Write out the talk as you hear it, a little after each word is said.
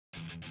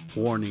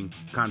Warning,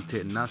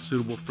 content not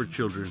suitable for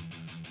children.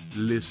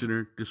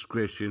 Listener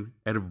discretion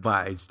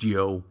advised,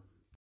 yo.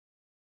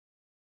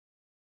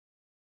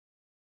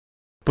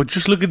 But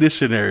just look at this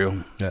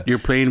scenario. Yeah. You're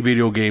playing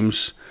video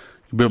games.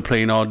 You've been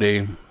playing all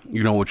day,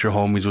 with your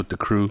homies, with the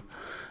crew,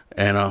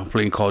 and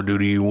playing Call of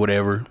Duty,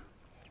 whatever,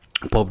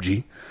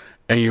 PUBG.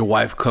 And your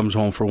wife comes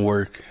home from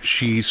work.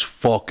 She's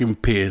fucking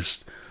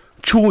pissed.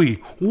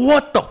 Chewy,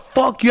 what the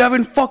fuck? You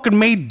haven't fucking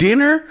made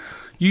dinner?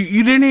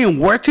 You didn't even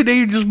work today?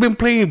 You just been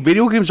playing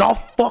video games all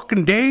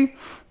fucking day?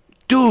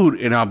 Dude.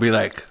 And I'll be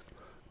like,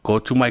 go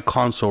to my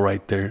console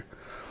right there.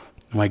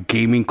 My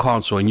gaming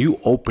console. And you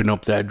open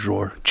up that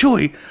drawer.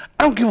 Chewy,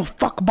 I don't give a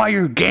fuck about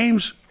your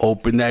games.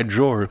 Open that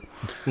drawer.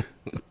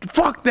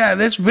 Fuck that.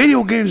 There's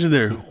video games in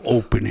there.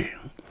 Open it.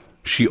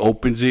 She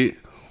opens it.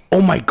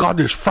 Oh my God,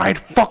 there's fried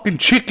fucking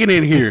chicken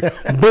in here.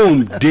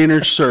 Boom,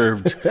 dinner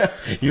served.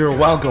 You're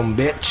welcome,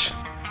 bitch.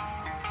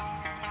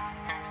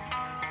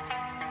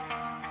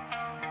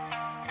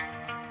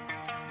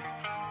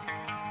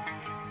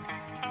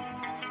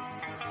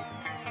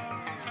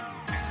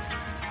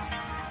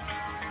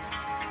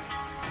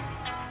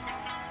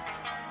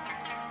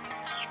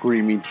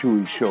 Screaming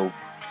Chewy Show,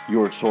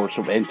 your source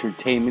of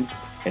entertainment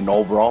and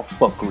overall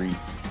fuckery.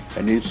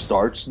 And it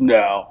starts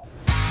now.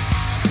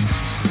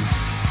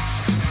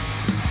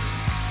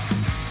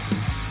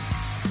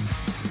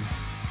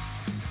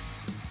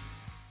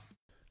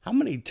 How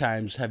many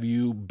times have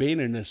you been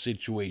in a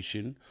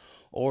situation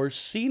or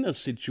seen a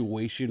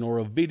situation or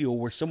a video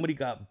where somebody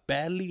got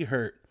badly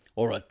hurt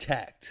or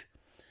attacked?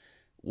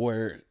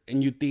 And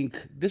you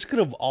think this could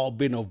have all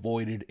been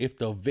avoided if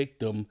the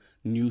victim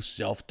knew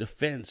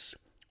self-defense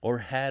or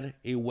had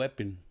a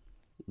weapon?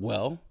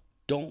 Well,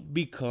 don't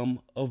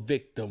become a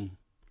victim.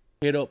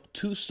 Hit up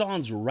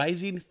Tucson's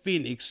Rising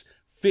Phoenix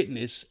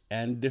Fitness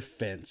and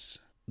Defense.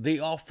 They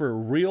offer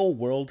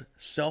real-world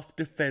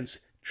self-defense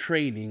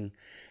training,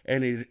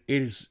 and it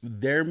is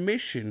their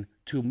mission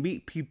to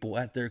meet people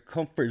at their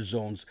comfort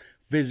zones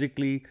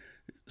physically,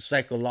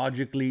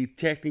 psychologically,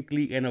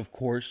 technically, and of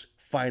course,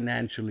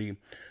 financially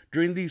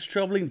during these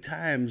troubling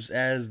times,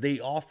 as they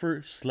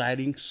offer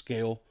sliding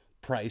scale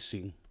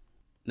pricing.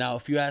 Now,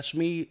 if you ask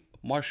me,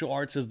 martial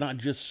arts is not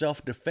just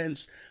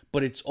self-defense,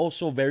 but it's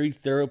also very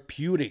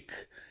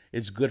therapeutic.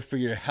 It's good for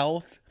your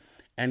health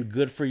and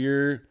good for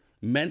your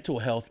mental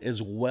health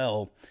as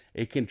well.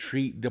 It can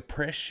treat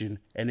depression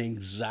and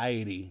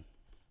anxiety.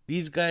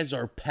 These guys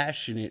are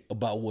passionate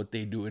about what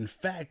they do. In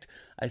fact,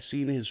 I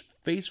seen his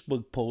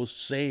Facebook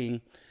post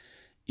saying,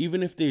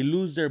 even if they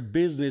lose their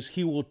business,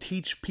 he will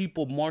teach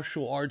people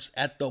martial arts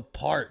at the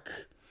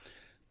park.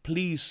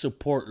 Please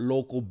support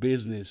local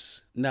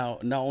business. Now,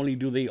 not only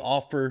do they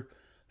offer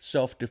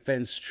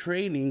self-defense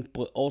training,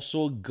 but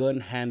also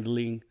gun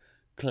handling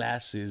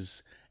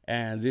classes.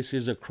 And this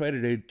is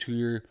accredited to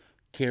your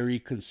carry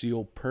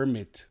conceal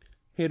permit.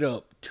 Hit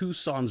up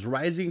Tucson's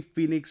Rising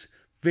Phoenix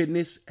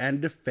Fitness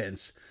and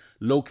Defense,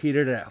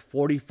 located at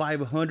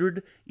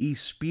 4500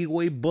 East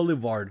Speedway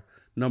Boulevard,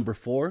 number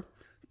 4,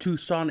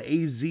 Tucson,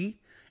 AZ,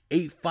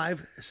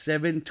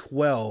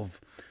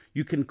 85712.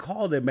 You can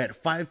call them at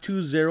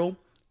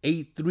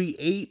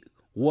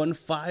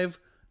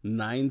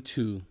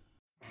 520-838-1592.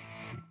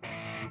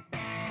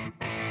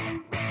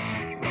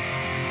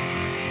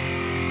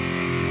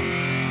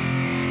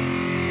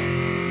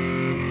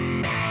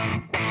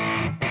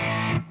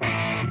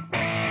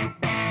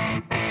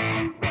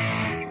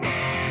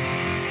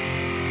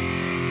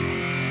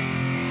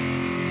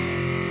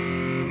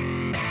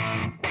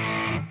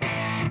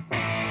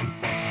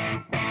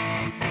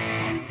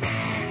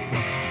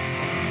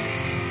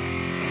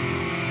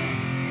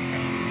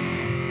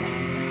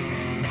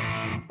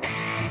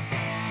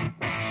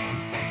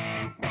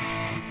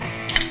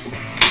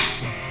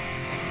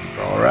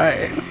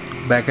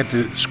 Back at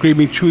the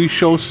Screaming Chewy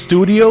Show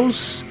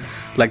studios.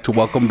 Like to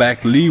welcome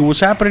back Lee. What's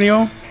happening,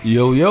 yo?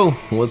 Yo,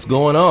 what's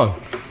going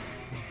on?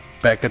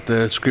 Back at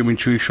the Screaming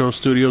Chewy Show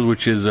studios,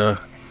 which is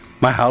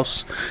my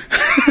house.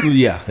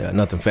 yeah,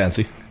 nothing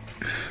fancy.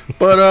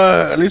 But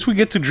at least we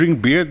get to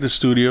drink beer at the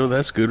studio.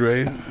 That's good,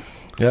 right?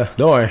 Yeah,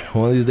 don't worry.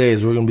 One of these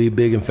days we're gonna be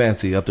big and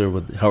fancy up there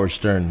with Howard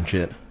Stern and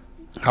shit.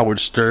 Howard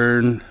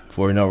Stern.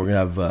 Before you know, we're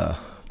gonna have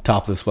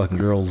topless fucking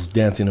girls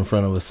dancing in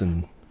front of us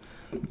and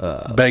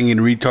banging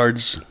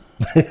retards.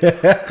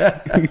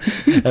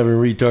 Having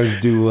retards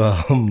do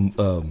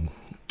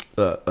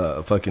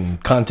fucking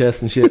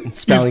contests and shit,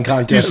 spelling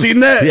contests. You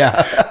seen that?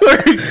 Yeah.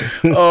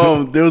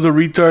 There was a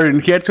retard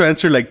and he had to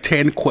answer like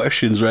 10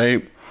 questions,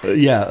 right?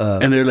 Yeah.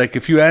 And they're like,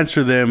 if you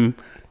answer them,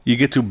 you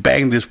get to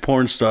bang this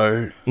porn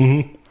star.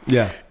 Mm-hmm.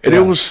 Yeah. And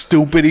it was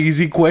stupid,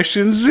 easy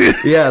questions.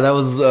 Yeah, that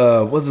was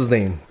what's his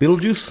name?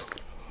 Beetlejuice,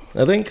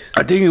 I think.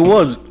 I think it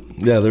was.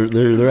 Yeah,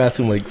 they're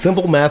asking like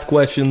simple math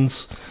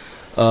questions.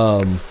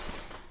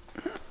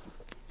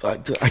 I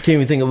can't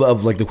even think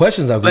of like the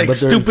questions out there. Like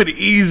stupid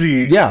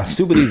easy. Yeah,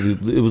 stupid easy.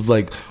 It was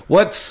like,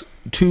 what's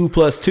 2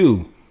 plus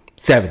 2?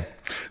 7.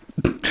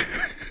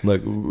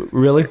 Like,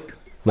 really?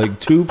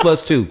 Like 2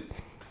 plus 2?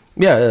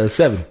 Yeah,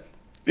 7.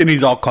 And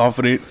he's all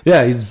confident.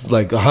 Yeah, he's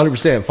like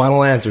 100%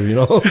 final answer, you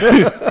know?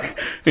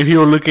 And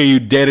he'll look at you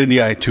dead in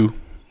the eye, too.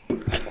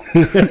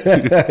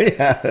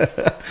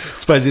 Yeah.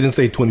 Surprised he didn't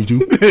say 22.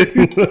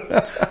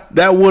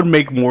 That would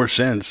make more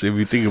sense if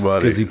you think about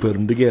it. Because he put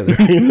them together.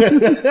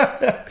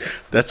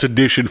 That's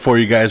addition for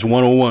you guys,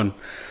 101.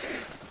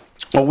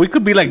 Well, we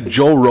could be like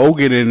Joe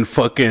Rogan and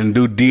fucking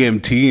do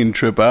DMT and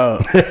trip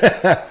out.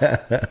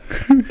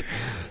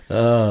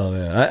 Oh,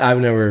 yeah. I've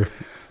never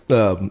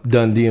done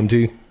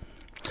DMT.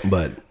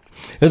 But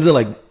is it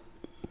like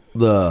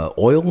the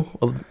oil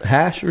of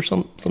hash or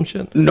some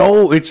shit?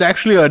 No, it's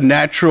actually a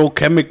natural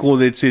chemical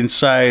that's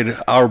inside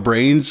our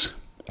brains.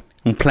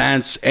 And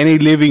plants, any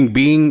living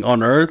being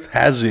on Earth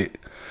has it.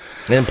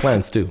 And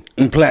plants too.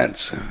 And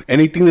plants.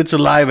 Anything that's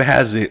alive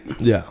has it.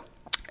 Yeah.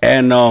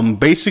 And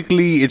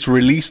basically, it's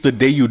released the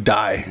day you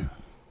die.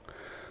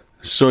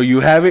 So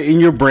you have it in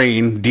your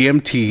brain,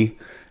 DMT,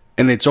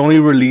 and it's only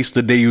released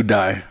the day you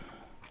die.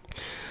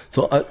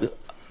 So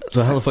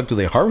how the fuck do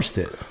they harvest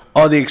it?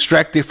 Oh, they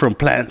extract it from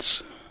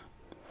plants.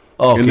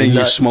 Oh, okay. And then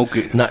you smoke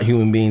it. Not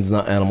human beings,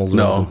 not animals.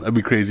 No, that'd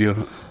be crazy.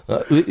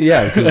 Huh?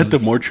 Yeah. At the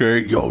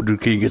mortuary, yo,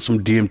 dude, can you get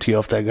some DMT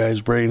off that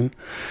guy's brain?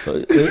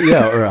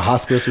 Yeah, or a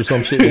hospice or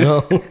some shit, you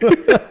know?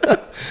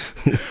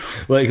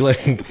 like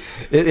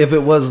if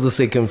it was the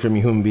sick coming from a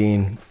human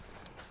being,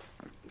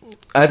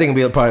 I think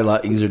it'd be probably a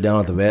lot easier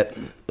down at the vet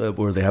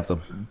where they have to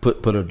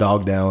put a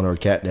dog down or a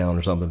cat down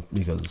or something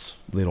because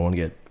they don't want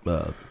to get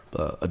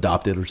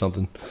adopted or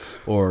something,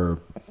 or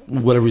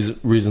whatever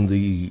reason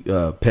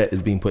the pet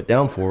is being put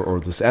down for, or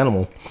this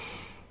animal,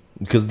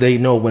 because they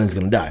know when it's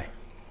going to die.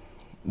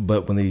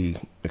 But when they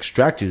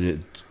extracted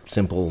it,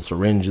 simple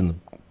syringe in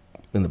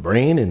the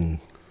brain and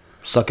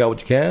suck out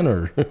what you can,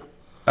 or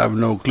I have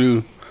no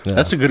clue. Yeah.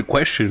 That's a good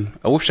question.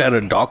 I wish I had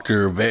a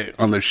doctor or vet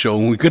on the show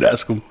and we could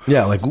ask them.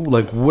 Yeah, like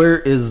where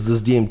is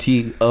this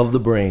DMT of the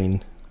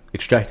brain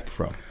extracted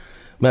from?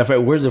 Matter of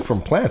fact, where's it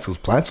from plants? Because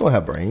plants don't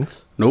have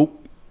brains. Nope.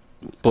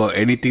 But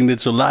anything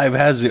that's alive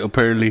has it,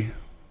 apparently.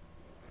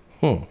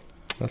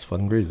 That's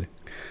fucking crazy.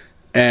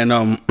 And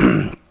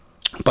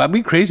but it'd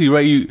be crazy,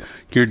 right?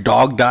 Your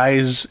dog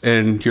dies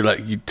and you're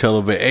like, you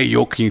tell the vet, hey,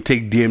 yo, can you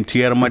take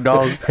DMT out of my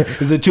dog?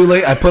 Is it too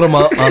late? I put him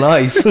on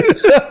ice.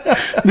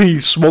 Then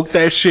you smoke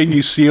that shit and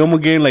you see him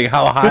again, like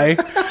how high?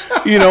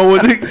 You know,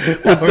 with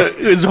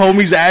his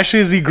homie's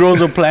ashes, he grows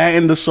a plant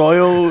in the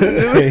soil.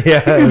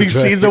 Yeah, and he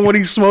sees him when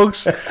he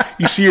smokes.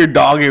 You see your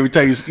dog every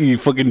time you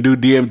fucking do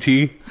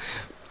DMT.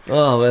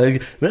 Oh, man.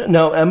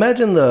 Now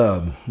imagine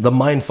the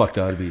mind fuck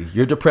that would be.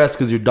 You're depressed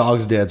because your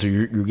dog's dead, so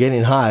you're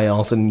getting high. All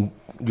of a sudden,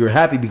 you're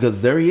happy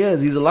because there he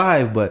is. He's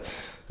alive, but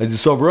as you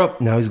sober up,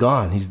 now he's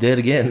gone. He's dead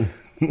again.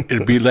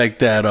 It'd be like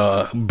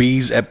that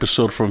Bees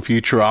episode from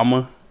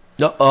Futurama.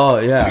 Oh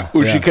yeah,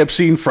 where she kept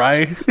seeing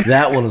Fry.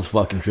 That one was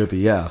fucking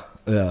trippy. Yeah.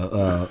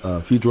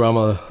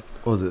 Futurama.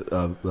 What was it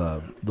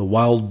the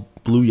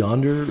Wild Blue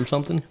Yonder or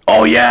something?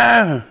 Oh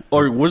yeah,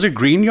 or was it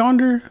Green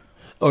Yonder?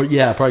 Or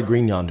yeah, probably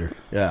Green Yonder.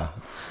 Yeah,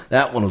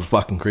 that one was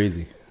fucking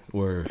crazy.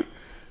 Where,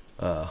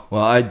 for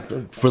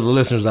the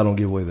listeners, I don't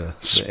give away the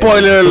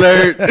spoiler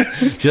alert.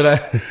 Should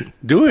I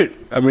do it?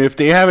 I mean, if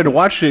they haven't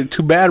watched it,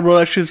 too bad, bro.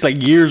 That shit's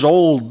like years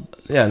old.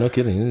 Yeah, no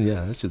kidding.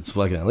 Yeah, that shit's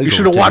fucking. At least you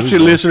should have watched it,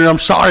 listener. I'm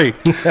sorry.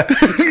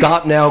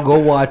 Stop now. Go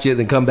watch it,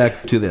 then come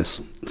back to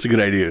this. It's a good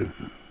idea.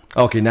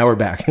 Okay, now we're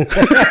back.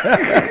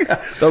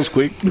 That was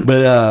quick.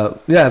 But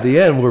yeah, at the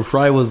end where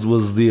Fry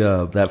was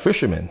the that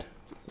fisherman.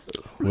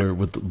 Where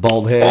with the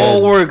bald head.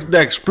 Oh, where the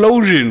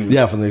explosion.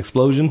 Yeah, from the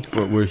explosion.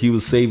 Where he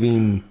was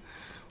saving.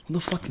 What the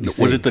fuck did he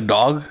save? Was it the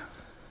dog?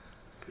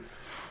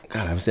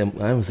 God, I haven't seen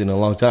it in a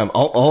long time.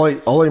 All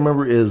I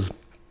remember is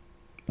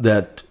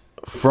that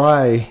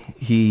Fry,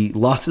 he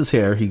lost his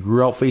hair. He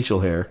grew out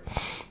facial hair.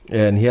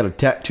 And he had a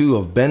tattoo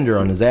of Bender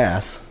on his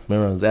ass.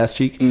 Remember, on his ass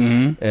cheek?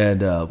 Mm-hmm.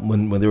 And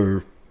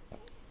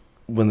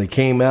when they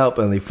came out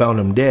and they found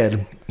him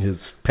dead,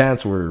 his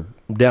pants were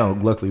down.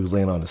 Luckily, he was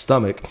laying on his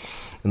stomach.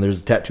 And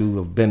there's a tattoo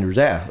of Bender's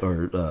ass,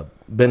 or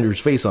Bender's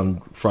face on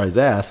Fry's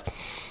ass.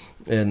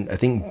 And I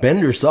think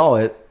Bender saw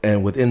it,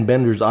 and within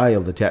Bender's eye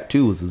of the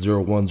tattoo was the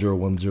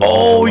 010101.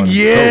 Oh,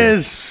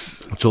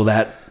 yes! Code. So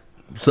that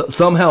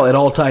somehow it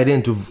all tied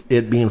into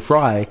it being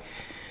Fry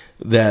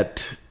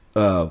that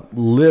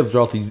lived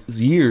throughout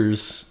these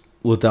years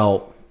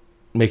without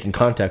making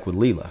contact with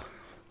Leela.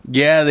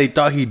 Yeah, they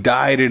thought he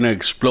died in an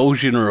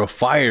explosion or a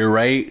fire,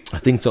 right? I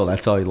think so.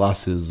 That's how he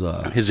lost his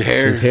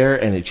hair. His hair,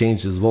 and it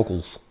changed his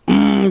vocals.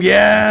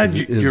 Yeah,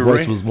 his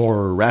voice was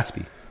more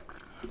raspy.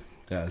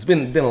 Yeah, it's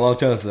been a long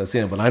time since I've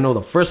seen it, but I know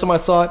the first time I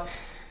saw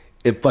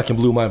it fucking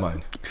blew my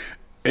mind.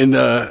 And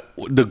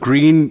the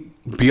green,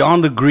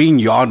 Beyond the Green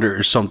Yonder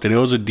or something. It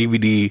was a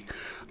DVD.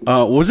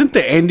 Wasn't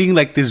the ending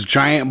like this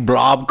giant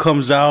blob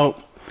comes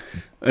out,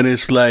 and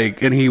it's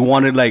like, and he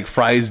wanted like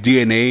Fry's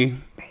DNA.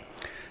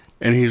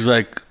 And he's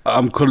like,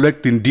 I'm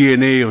collecting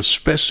DNA of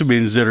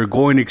specimens that are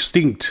going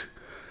extinct.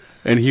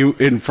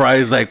 And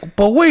Fry's like,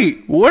 but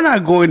wait, we're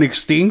not going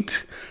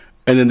extinct.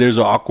 And then there's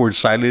an awkward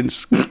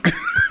silence. The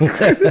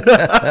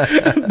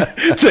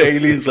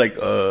alien's like,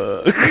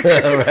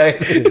 Right?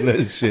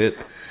 No shit.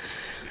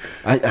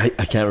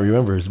 I can't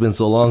remember. It's been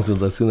so long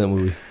since I've seen that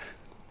movie.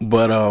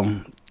 But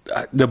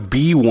the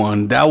bee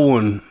one, that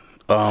one.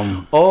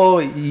 Oh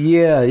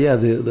yeah,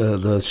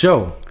 the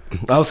show.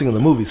 I was thinking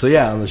the movie. So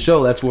yeah, on the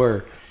show, that's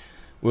where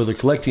they're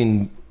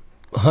collecting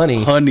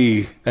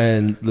honey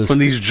and from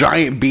these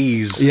giant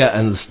bees. Yeah,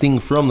 and the sting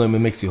from them, it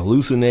makes you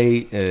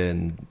hallucinate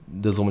and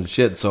does so much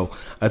shit. So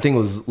I think it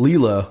was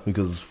Leela,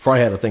 because Fry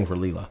had a thing for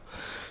Leela.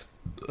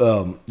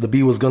 The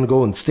bee was gonna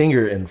go and sting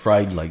her, and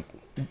Fry like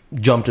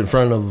jumped in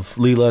front of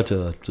Leela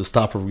to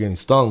stop her from getting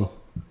stung.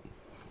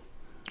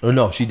 Or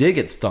no, she did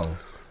get stung.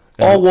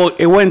 And well,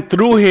 it went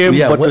through him,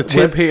 but the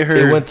tip hit her.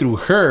 It went through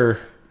her.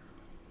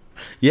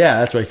 Yeah,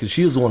 that's right, because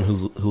she was the one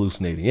who's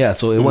hallucinating. Yeah,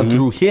 so it went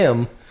through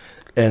him.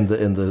 And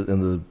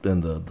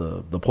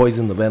the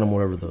poison, the venom,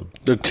 whatever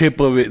the tip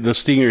of it, the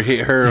stinger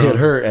hit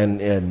her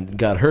and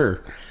got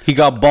her. He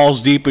got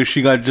balls deep, and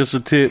she got just a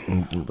tip.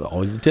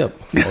 Always a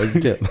tip, always a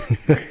tip.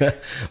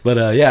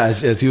 But yeah,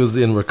 as he was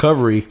in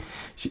recovery,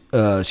 she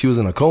was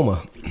in a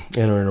coma,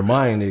 and in her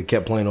mind it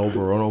kept playing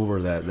over and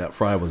over that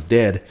Fry was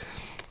dead.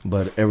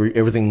 But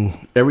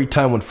every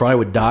time when Fry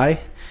would die,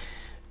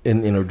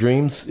 in her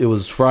dreams, it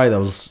was Fry that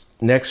was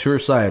next to her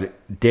side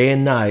day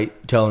and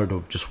night, telling her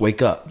to just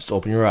wake up, just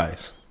open your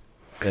eyes,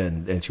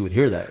 and she would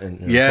hear that.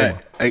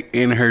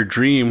 In her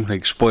dream,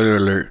 like spoiler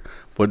alert,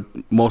 but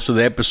most of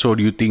the episode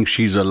you think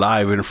she's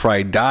alive and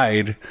Fry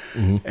died,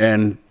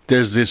 and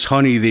there's this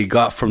honey they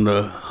got from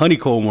the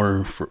honeycomb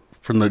or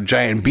from the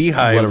giant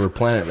beehive, whatever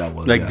planet that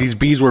was. Like these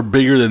bees were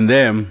bigger than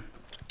them,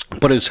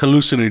 but it's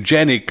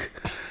hallucinogenic,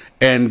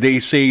 and they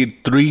say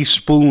 3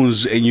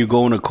 spoons and you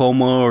go in a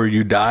coma or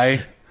you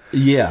die.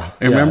 Yeah.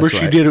 And remember,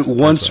 she did it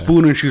one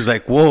spoon and she was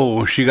like,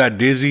 whoa, she got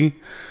dizzy.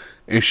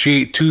 And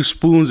she ate 2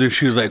 spoons and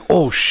she was like,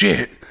 oh,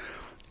 shit.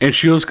 And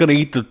she was going to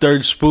eat the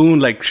 3rd spoon,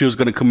 like she was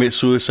going to commit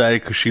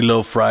suicide because she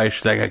loved Fry.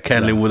 She's like, I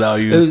can't live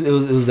without you. It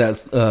was that,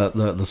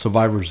 the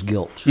survivor's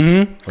guilt.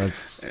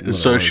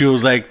 So she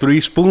was like, 3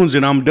 spoons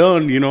and I'm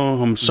done,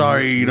 I'm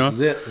sorry, you know. This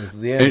is it. This is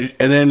the end.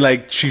 And then,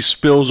 like, she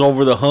spills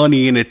over the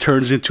honey and it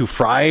turns into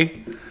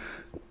Fry.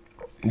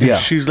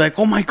 And she's like,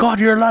 oh my God,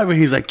 you're alive. And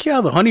he's like,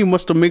 yeah, the honey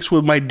must have mixed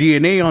with my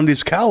DNA on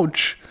this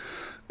couch.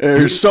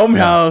 Or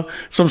somehow,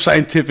 some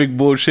scientific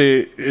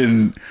bullshit.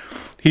 And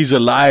he's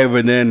alive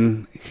and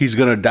then he's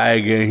going to die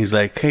again. He's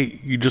like, hey,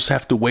 you just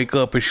have to wake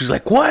up. And she's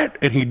like, what?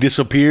 And he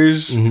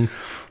disappears.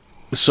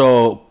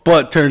 So,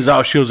 but turns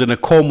out she was in a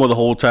coma the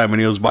whole time and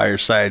he was by her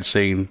side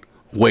saying,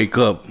 wake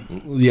up.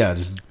 Yeah,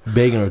 just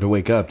begging her to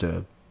wake up,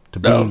 to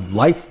be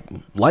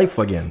life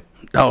again.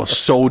 That was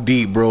so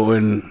deep, bro.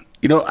 And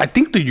I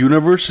think the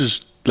universe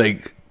is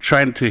like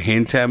trying to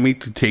hint at me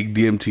to take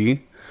DMT,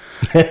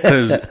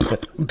 because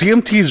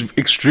DMT is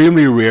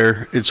extremely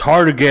rare. It's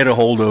hard to get a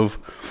hold of.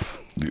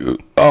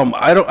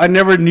 I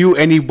never knew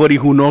anybody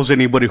who knows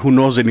anybody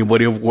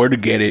of where to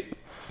get it.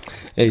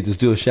 Hey, just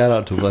do a shout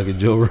out to fucking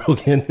Joe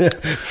Rogan.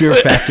 Fear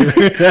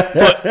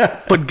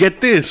Factor. but get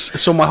this.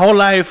 So my whole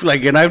life,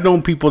 like, and I've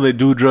known people that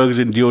do drugs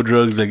and deal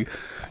drugs, like,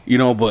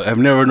 but I've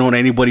never known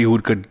anybody who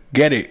could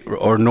get it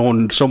or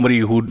known somebody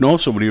who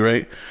knows somebody,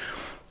 right?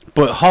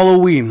 But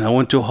Halloween, I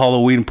went to a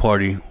Halloween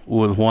party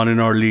with Juan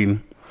and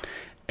Arlene,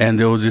 and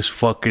there was this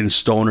fucking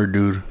stoner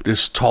dude,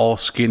 this tall,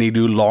 skinny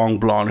dude, long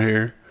blonde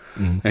hair,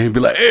 and he'd be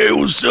like, "Hey,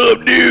 what's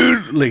up,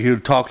 dude?" Like, he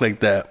would talk like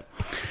that.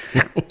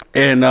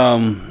 And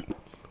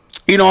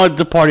at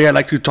the party, I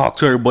like to talk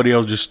to everybody. I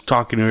was just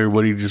talking to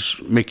everybody,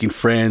 just making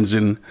friends,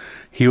 and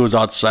he was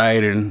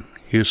outside and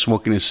he was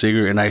smoking a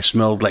cigarette, and I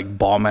smelled like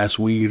bomb ass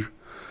weed.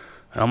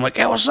 And I'm like,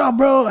 "Hey, what's up,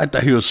 bro?" I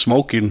thought he was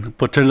smoking,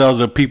 but turns out it was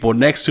the people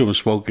next to him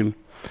smoking.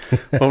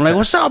 But I'm like,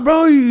 "What's up,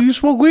 bro? You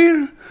smoke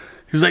weed?"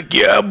 He's like,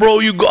 "Yeah, bro,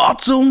 you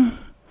got some?"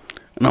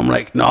 And I'm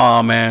like,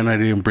 "Nah, man, I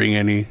didn't bring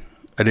any.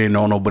 I didn't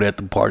know nobody at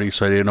the party,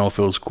 so I didn't know if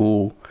it was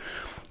cool."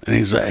 And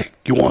he's like,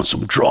 "You want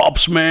some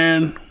drops,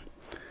 man?"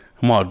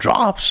 I'm all,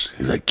 "Drops?"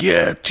 He's like,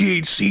 "Yeah,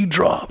 THC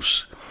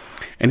drops."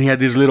 And he had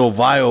this little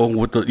vial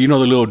with the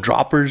little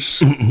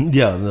droppers.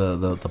 Yeah,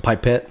 the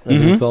pipette, I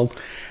think it's called.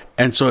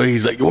 And so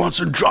he's like, "You want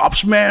some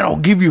drops, man? I'll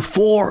give you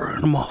 4.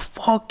 And I'm like,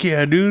 "Fuck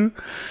yeah, dude."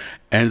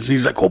 And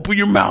he's like, "Open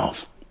your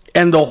mouth."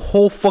 And the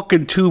whole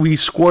fucking tube, he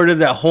squirted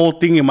that whole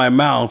thing in my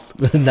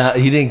mouth. Nah,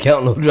 he didn't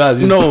count no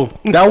drops. No,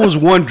 that was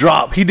 1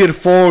 drop. He did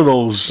 4 of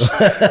those.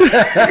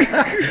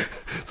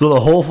 So the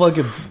whole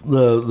fucking,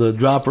 the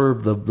dropper,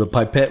 the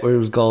pipette, whatever it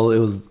was called, it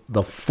was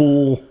the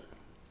full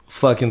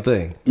fucking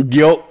thing.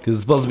 Yep. Because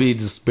it's supposed to be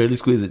just barely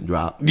squeeze it and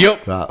drop.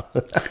 Yep. Drop.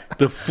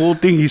 The full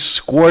thing, he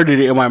squirted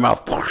it in my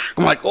mouth.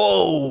 I'm like,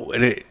 "Oh."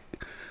 And it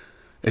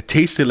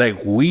tasted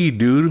like weed,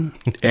 dude.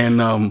 And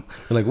you're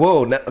like,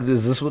 "Whoa, now,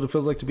 is this what it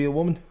feels like to be a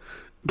woman?"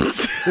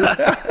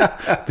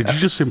 Did you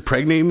just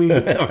impregnate me?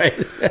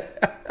 Right.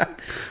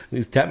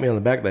 He's tapped me on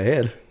the back of the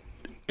head.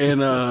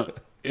 And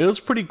it was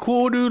pretty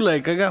cool, dude.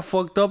 Like, I got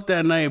fucked up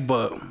that night,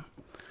 but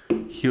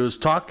he was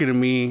talking to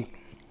me,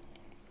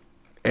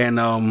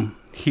 and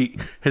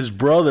his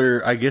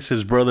brother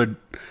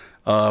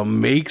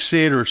makes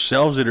it or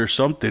sells it or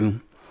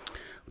something.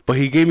 But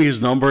he gave me his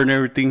number and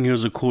everything. He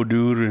was a cool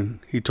dude, and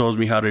he told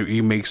me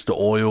he makes the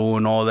oil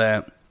and all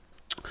that.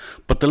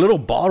 But the little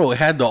bottle, it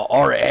had the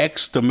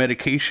RX, the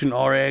medication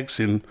RX,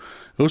 and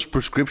it was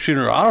prescription,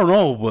 or I don't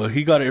know, but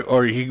he got it,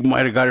 or he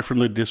might have got it from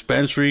the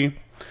dispensary.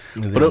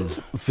 And but then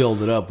just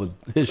filled it up with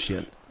his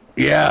shit.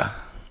 Yeah.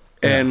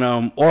 And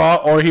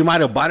or he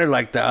might have bought it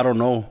like that. I don't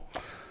know.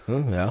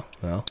 Yeah.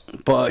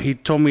 But he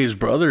told me his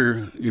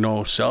brother,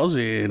 sells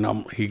it,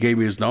 and he gave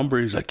me his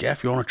number. He's like, yeah,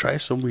 if you want to try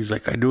some. He's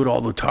like, I do it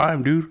all the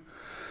time, dude.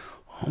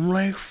 I'm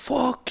like,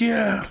 fuck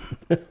yeah.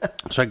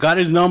 So I got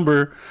his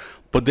number,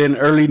 but then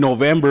early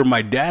November,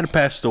 my dad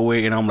passed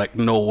away, and I'm like,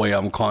 no way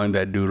I'm calling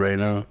that dude right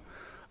now.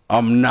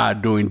 I'm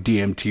not doing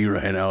DMT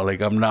right now. Like,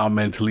 I'm not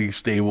mentally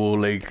stable.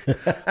 Like,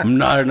 I'm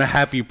not in a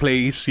happy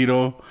place,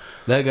 That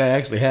guy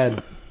actually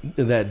had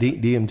that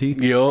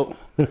DMT? Yo.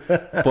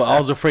 But I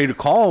was afraid to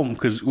call him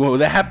because,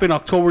 that happened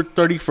October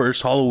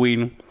 31st,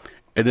 Halloween.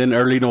 And then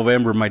early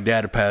November, my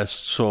dad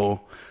passed.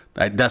 So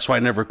that's why I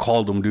never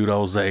called him, dude. I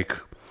was like,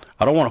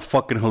 I don't want to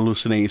fucking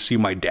hallucinate and see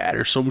my dad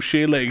or some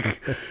shit, like,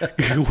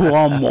 while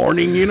I'm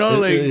mourning,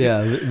 Like,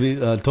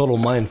 yeah, total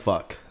mind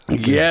fuck.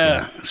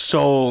 Yeah.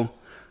 So,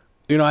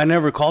 I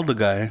never called the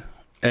guy.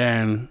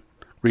 And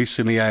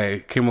recently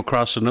I came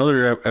across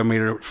I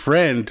made a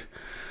friend,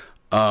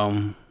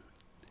 and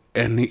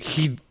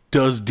he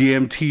does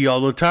DMT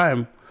all the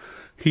time.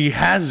 He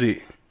has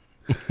it.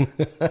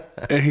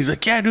 And he's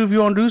like, yeah, dude, if you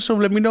want to do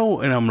something, let me know.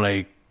 And I'm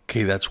like,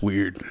 okay, that's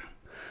weird.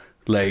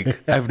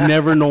 Like, I've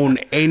never known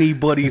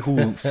anybody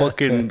who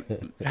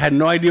fucking had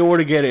no idea where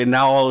to get it, and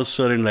now all of a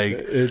sudden,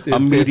 like,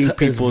 I'm meeting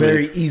people. It's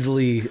very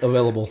easily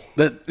available.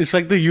 That it's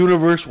like the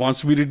universe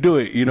wants me to do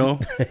it,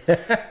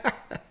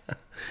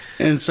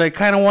 And it's like, I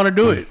kind of want to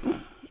do it.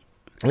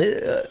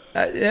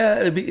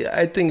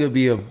 I think it'd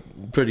be a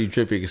pretty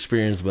trippy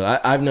experience,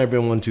 but I've never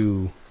been one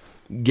to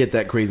get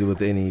that crazy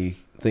with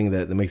anything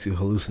that makes you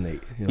hallucinate.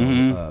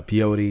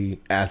 Peyote,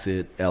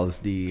 acid,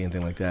 LSD,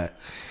 anything like that.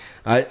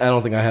 I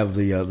don't think I have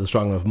the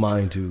strong enough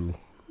mind to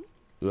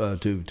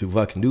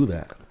fucking do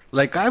that.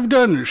 Like, I've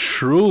done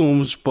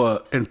shrooms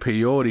and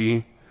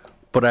peyote,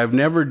 but I've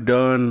never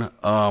done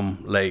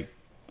like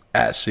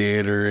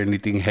acid or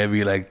anything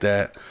heavy like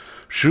that.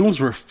 Shrooms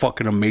were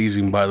fucking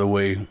amazing, by the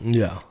way.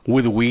 Yeah.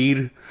 With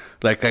weed,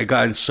 like, I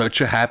got in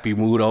such a happy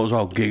mood. I was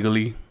all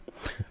giggly.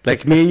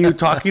 Like me and you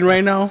talking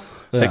right now.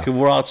 Yeah. Like, if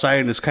we're outside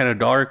and it's kind of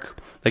dark,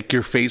 like,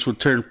 your face would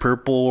turn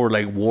purple or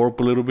like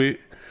warp a little bit.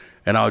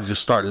 And I would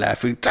just start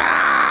laughing.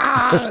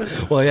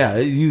 Well, yeah,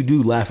 you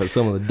do laugh at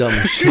some of the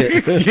dumbest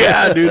shit.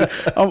 Yeah, dude.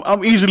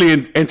 I'm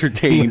easily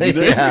entertained.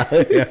 Yeah.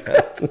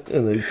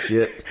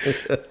 Shit.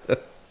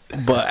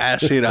 But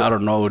acid, I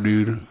don't know,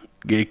 dude.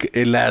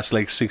 It lasts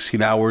like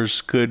 16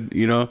 hours, I think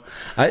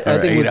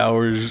 8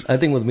 hours. I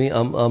think with me,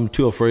 I'm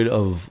too afraid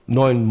of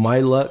knowing my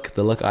luck,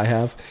 the luck I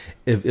have.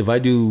 If I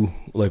do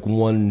like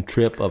one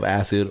trip of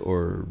acid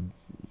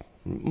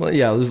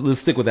let's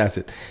stick with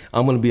acid.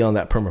 I'm going to be on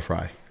that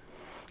perma-fry.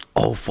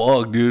 Oh,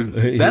 fuck, dude.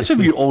 That's if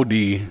you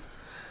OD.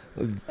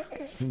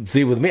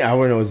 See, with me, I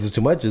don't know, is this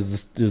too much?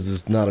 Is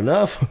this not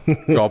enough?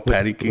 You're all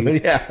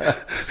panicking. Yeah.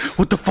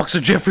 What the fuck's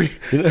a Jeffrey?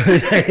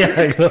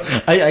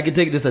 I could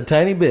take just a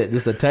tiny bit,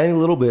 just a tiny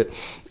little bit,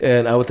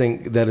 and I would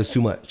think that is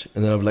too much.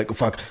 And then I'd be like,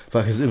 fuck,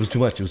 it was too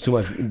much. It was too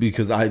much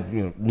because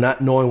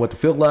not knowing what to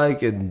feel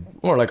like, and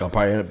more like I'll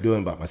probably end up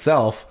doing it by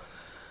myself,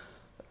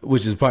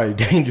 which is probably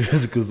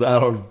dangerous because I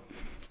don't,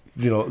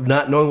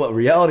 not knowing what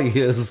reality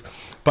is.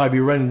 Probably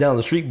be running down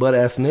the street butt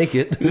ass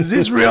naked. Is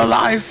this real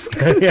life?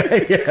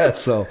 yeah.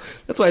 So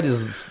that's why I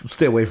just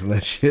stay away from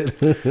that shit.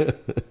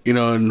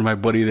 And my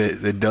buddy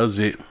that does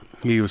it,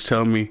 he was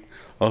telling me,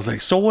 I was like,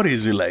 so what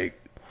is it like?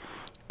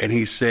 And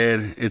he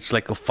said it's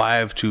like a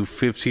 5 to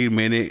 15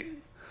 minute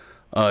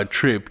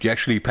trip. You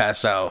actually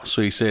pass out.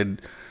 So he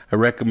said, I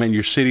recommend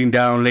you're sitting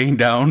down, laying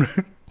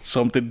down,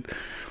 something,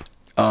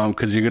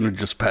 because you're gonna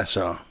just pass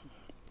out.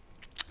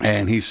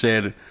 And he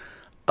said,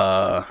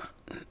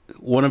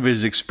 one of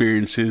his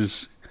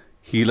experiences,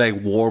 he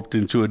like warped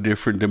into a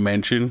different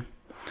dimension,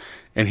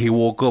 and he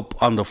woke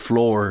up on the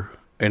floor,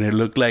 and it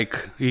looked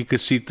like he could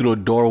see through a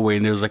doorway,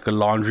 and there was like a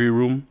laundry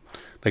room,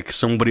 like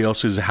somebody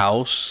else's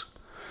house.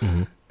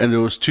 Mm-hmm. And there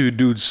was two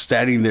dudes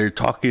standing there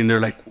talking, and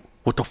they're like,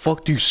 what the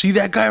fuck? Do you see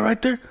that guy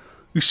right there?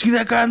 You see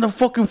that guy on the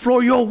fucking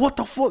floor? Yo, what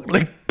the fuck?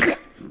 Like,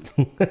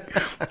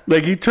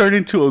 like he turned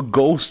into a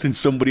ghost in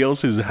somebody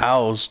else's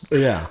house.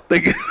 Yeah.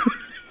 Like,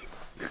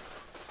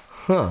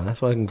 that's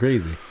fucking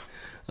crazy.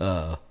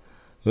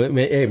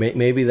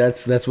 Maybe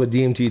that's what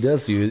DMT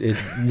does to you. It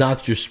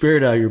knocks your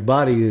spirit out of your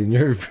body, and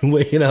you're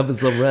waking up in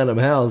some random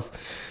house,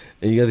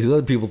 and you got these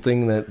other people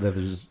thinking that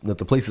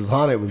the place is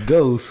haunted with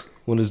ghosts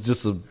when it's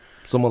just some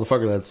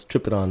motherfucker that's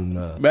tripping on.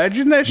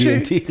 Imagine that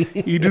DMT.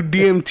 Shit. You do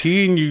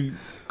DMT and you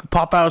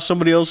pop out of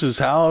somebody else's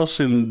house,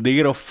 and they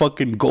get a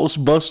fucking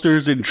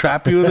Ghostbusters and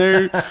trap you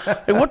there.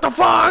 Like, what the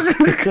fuck?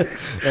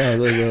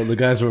 The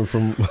guys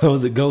from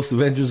was it Ghost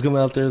Avengers come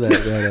out there?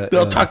 They're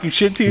all talking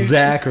shit to you.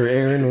 Zach or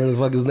Aaron, whatever the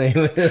fuck his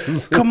name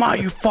is. Come on,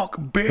 you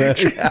fucking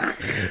bitch.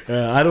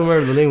 I don't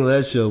remember the name of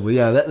that show, but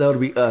yeah, that would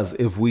be us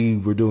if we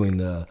were doing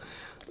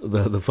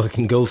the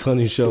fucking ghost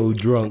hunting show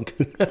drunk.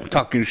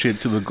 Talking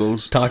shit to the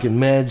ghost. Talking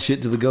mad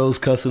shit to the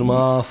ghost, cussing them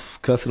off,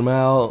 cussing them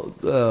out.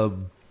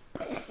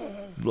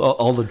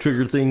 All the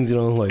trigger things, you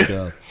know,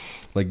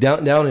 like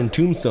down in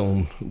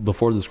Tombstone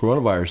before this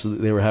coronavirus,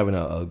 they were having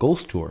a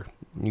ghost tour.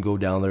 You go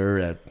down there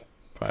at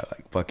probably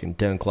like fucking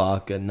 10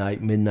 o'clock at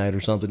night, midnight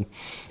or something,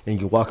 and you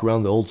can walk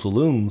around the old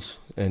saloons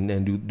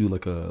and do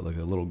like a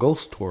little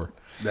ghost tour.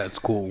 That's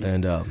cool.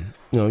 And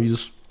you know, you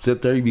just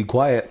sit there, you be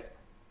quiet.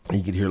 And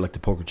you could hear like the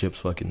poker chips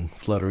fucking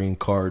fluttering,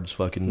 cards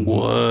fucking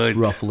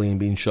ruffling,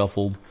 being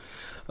shuffled.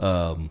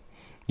 You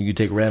could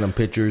take random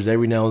pictures.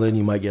 Every now and then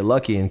you might get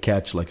lucky and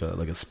catch like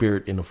a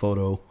spirit in a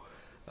photo.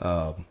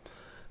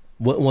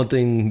 One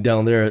thing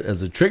down there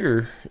as a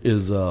trigger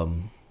is a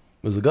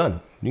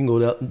gun. You can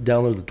go down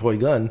there with a toy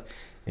gun.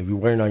 If you're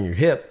wearing it on your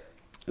hip,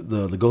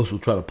 the ghost will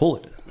try to pull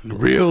it.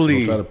 Really?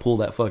 They'll try to pull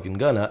that fucking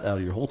gun out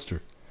of your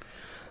holster.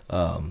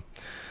 So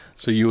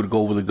you would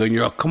go with a gun.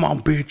 You're like, come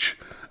on, bitch.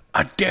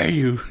 I dare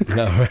you.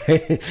 Yeah,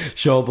 right.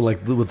 Show up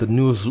like with the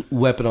newest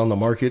weapon on the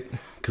market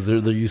because they're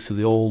used to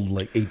the old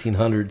like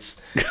 1800s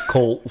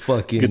Colt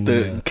fucking. Get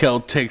the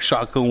Kel-Tec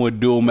shotgun with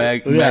dual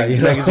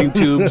magazine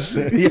tubes.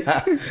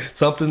 Yeah,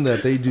 something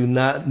that they do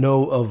not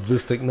know of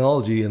this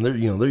technology, and they're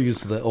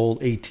used to the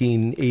old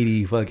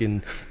 1880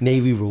 fucking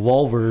Navy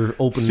revolver,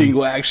 open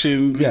single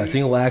action. Yeah,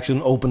 single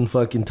action, open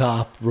fucking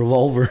top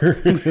revolver,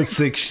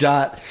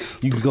 6-shot.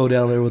 You could go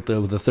down there with a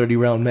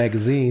 30-round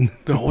magazine.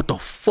 What the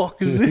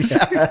fuck is this?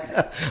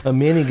 Yeah, a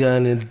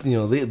minigun,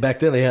 and back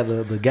then they had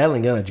the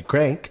Gatling gun that you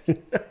crank.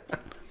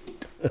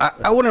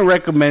 I wouldn't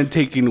recommend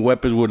taking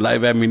weapons with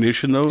live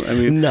ammunition, though. I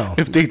mean, no.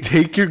 If they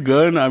take your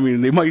gun, I mean,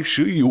 they might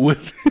shoot you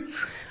with it.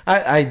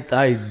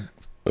 I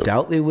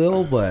doubt they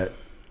will, but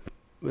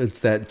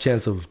it's that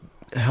chance of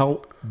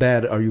how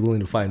bad are you willing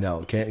to find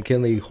out?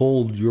 Can they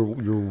hold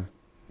your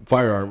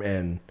firearm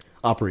and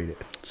operate it?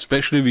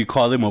 Especially if you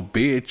call them a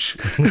bitch.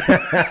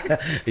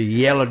 A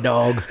yellow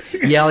dog.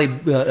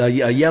 A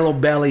yellow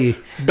belly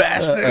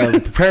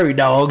bastard. Prairie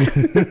dog.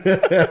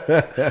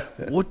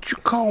 What you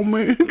call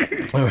me?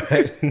 All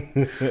right.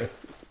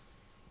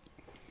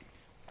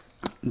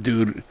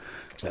 Dude,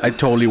 I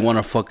totally want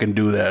to fucking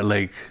do that,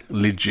 like,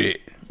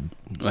 legit.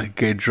 Like,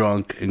 get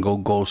drunk and go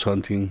ghost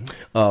hunting.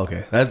 Oh,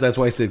 okay. That's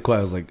why I said quiet.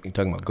 I was like, you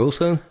talking about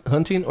ghost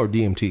hunting or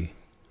DMT?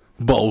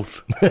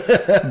 Both.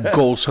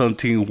 Ghost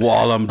hunting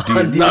while I'm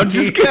doing. No, I'm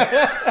just kidding.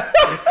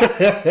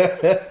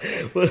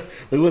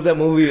 What's that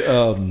movie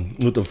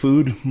with the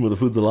food, where the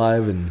food's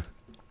alive and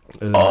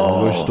the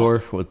grocery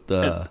store with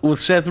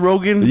Seth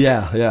Rogen?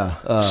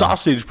 Yeah.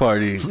 Sausage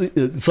Party.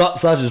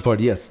 Sausage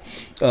Party, yes.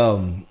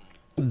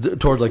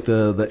 Toward like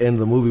the end of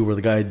the movie where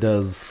the guy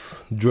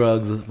does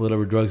drugs,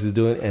 whatever drugs he's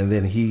doing, and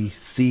then he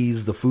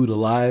sees the food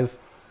alive.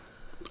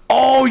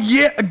 Oh,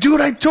 yeah.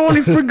 Dude, I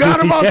totally forgot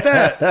about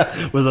that.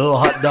 Where the little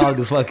hot dog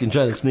is fucking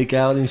trying to sneak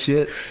out and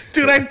shit.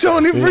 Dude, I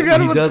totally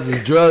forgot about that. He does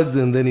his drugs,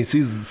 and then he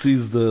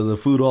sees the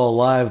food all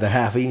alive, the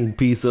half-eaten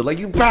pizza. Like,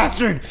 you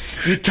bastard!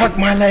 You took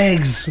my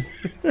legs!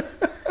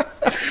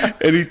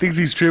 And he thinks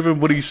he's tripping,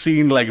 but he's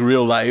seen, like,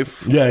 real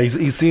life. Yeah,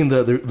 he's seen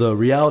the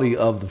reality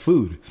of the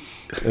food.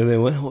 And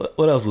then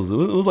what else was it?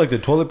 It was like the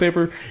toilet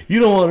paper. You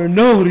don't want to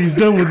know what he's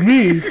done with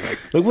me.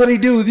 Like, what'd he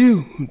do with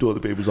you?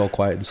 Toilet paper's all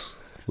quiet. Just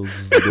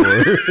closes the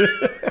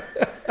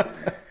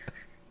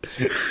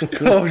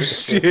door. Oh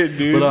shit,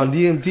 dude! But on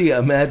DMT,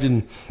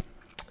 imagine,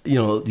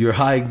 you're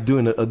high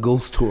doing a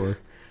ghost tour,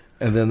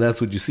 and then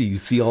that's what you see. You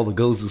see all the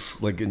ghosts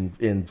like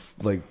in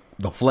like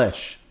the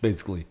flesh,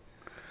 basically.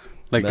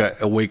 Like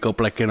I wake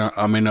up like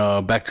I'm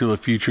in Back to the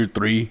Future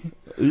 3.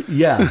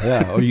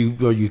 Yeah. Or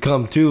you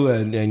come to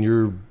and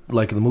you're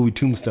like in the movie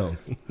Tombstone.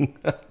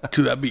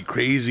 Dude, that'd be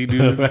crazy,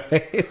 dude.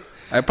 Right?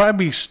 I'd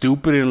probably be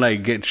stupid and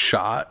like get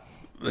shot.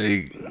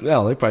 Like,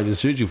 well, they probably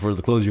just shoot you for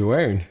the clothes you're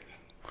wearing.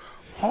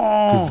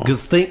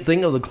 Because think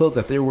of the clothes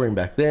that they were wearing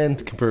back then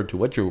compared to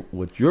what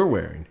you're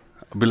wearing.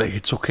 I'd be like,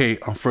 it's okay,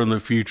 I'm from the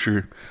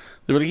future.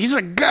 They'd be like, he's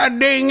a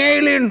goddamn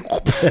alien.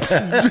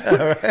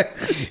 Right.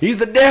 He's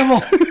the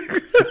devil.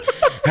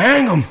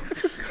 Hang him.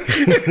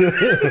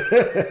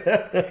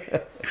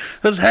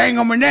 Let's hang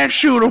him and then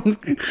shoot him.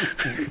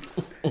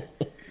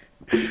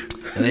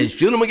 And then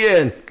shoot him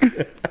again.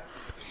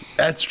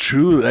 That's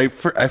true. I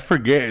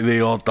forget they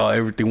all thought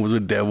everything was a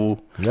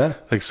devil. Yeah.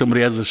 Like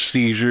somebody has a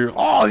seizure.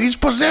 Oh, he's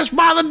possessed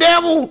by the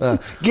devil.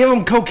 Give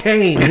him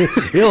cocaine.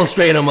 He'll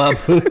straighten him up.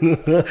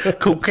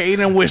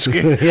 Cocaine and whiskey.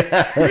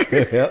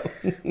 Yeah.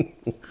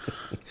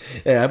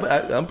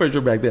 Yeah, I'm pretty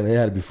sure back then it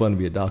had to be fun to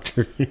be a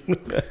doctor.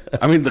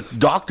 I mean, the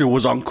doctor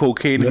was on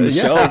cocaine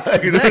himself. Yeah,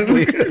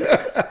 exactly.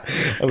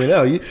 I mean,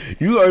 no,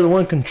 you are the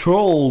one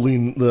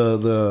controlling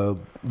the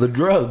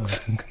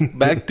drugs.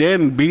 Back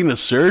then, being a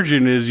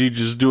surgeon is you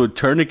just do a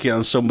tourniquet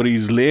on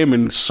somebody's limb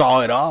and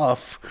saw it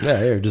off. Yeah,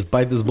 here, just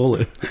bite this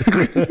bullet.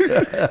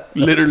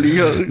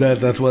 Literally.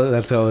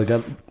 That's how it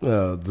got.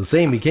 The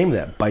saying became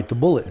that: bite the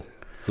bullet,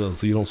 so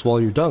you don't swallow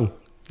your tongue.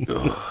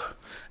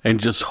 And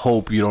just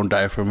hope you don't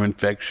die from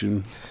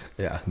infection.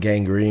 Yeah,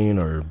 gangrene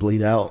or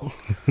bleed out.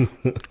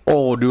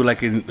 Oh, dude,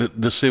 like in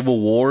the Civil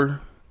War,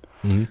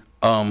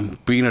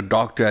 being a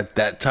doctor at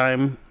that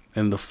time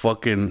and the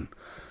fucking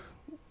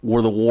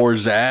where the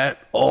war's at.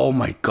 Oh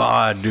my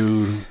god,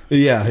 dude.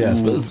 Yeah,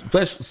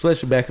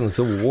 especially back in the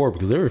Civil War,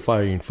 because they were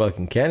firing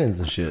fucking cannons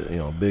and shit. You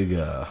know, big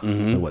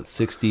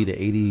 60 to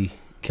 80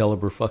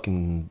 caliber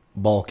fucking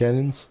ball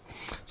cannons.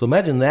 So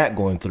imagine that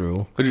going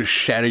through. It just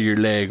shatter your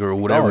leg or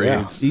whatever.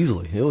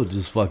 Easily. It would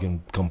just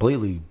fucking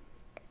completely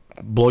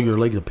blow your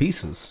leg to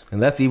pieces.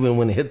 And that's even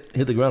when it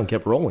hit the ground and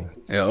kept rolling.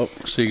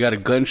 Yep. So you got a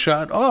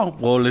gunshot. Oh,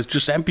 well, let's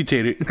just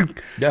amputate it.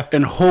 Yeah.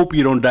 And hope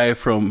you don't die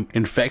from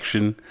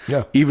infection.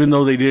 Yeah. Even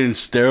though they didn't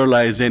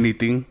sterilize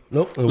anything.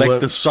 Nope.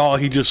 Like the saw,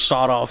 he just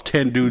sawed off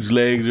 10 dudes'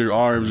 legs or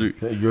arms.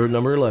 You're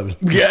number 11.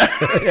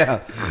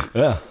 Yeah.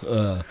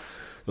 Yeah.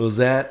 It was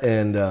that,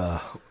 and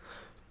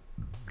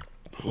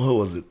what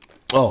was it?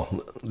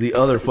 Oh, the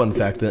other fun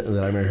fact that I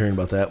remember hearing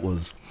about that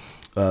was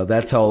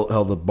that's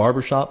how the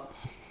barbershop,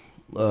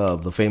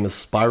 the famous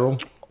spiral.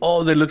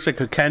 Oh, that looks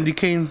like a candy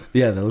cane?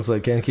 Yeah, that looks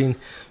like a candy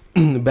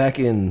cane. Back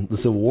in the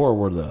Civil War,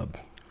 where the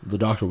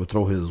doctor would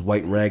throw his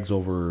white rags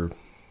over,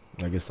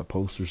 I guess, a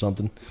post or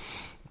something,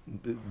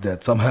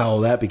 that somehow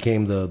that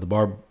became the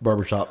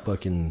barbershop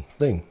fucking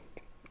thing.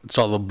 It's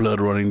all the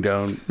blood running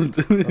down.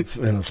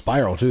 And a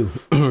spiral, too.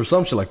 Or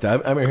some shit like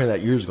that. I remember hearing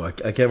that years ago. I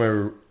can't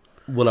remember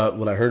what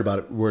I heard about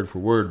it word for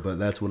word, but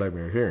that's what I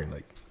remember hearing.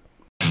 Like,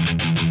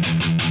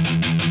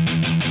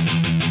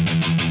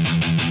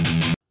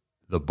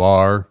 the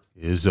bar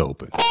is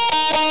open.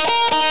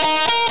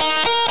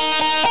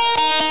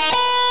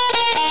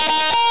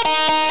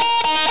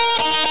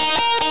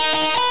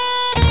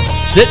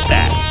 Sit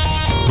back,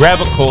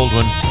 grab a cold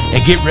one,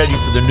 and get ready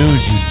for the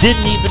news you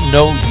didn't even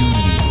know you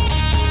needed.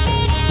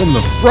 From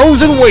the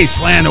frozen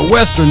wasteland of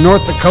western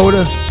North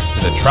Dakota to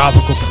the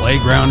tropical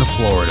playground of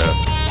Florida,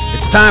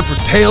 it's time for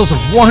tales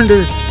of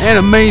wonder and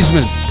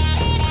amazement.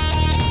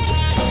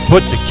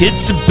 Put the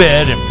kids to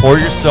bed and pour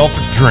yourself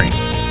a drink.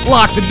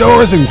 Lock the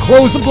doors and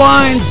close the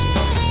blinds.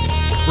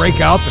 Break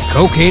out the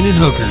cocaine and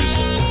hookers.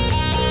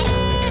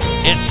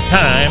 It's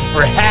time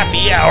for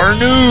Happy Hour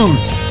News.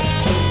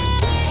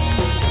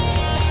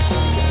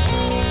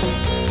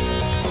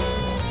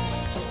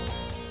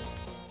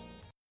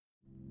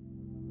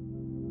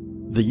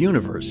 The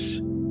Universe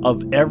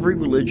of Every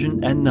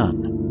Religion and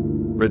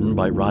None. Written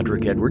by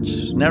Roderick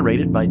Edwards.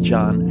 Narrated by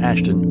John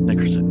Ashton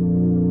Nickerson.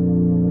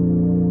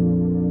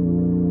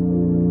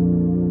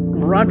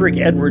 Roderick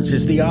Edwards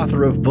is the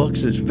author of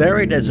books as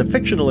varied as a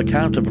fictional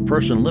account of a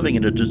person living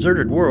in a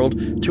deserted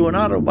world to an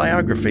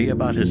autobiography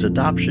about his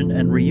adoption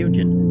and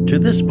reunion to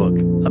this book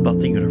about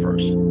the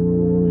universe.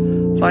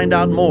 Find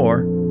out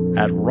more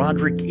at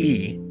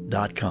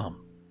roderickE.com.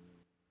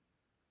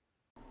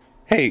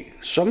 Hey,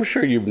 so I'm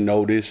sure you've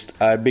noticed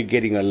I've been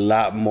getting a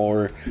lot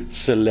more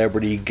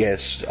celebrity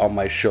guests on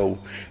my show.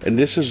 And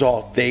this is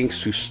all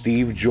thanks to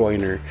Steve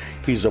Joyner.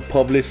 He's a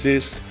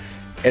publicist.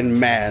 And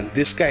man,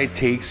 this guy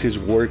takes his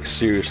work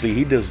seriously.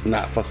 He does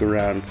not fuck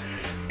around.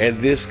 And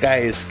this guy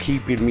is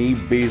keeping me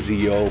busy,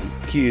 yo.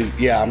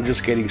 I'm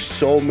just getting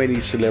so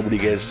many celebrity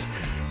guests.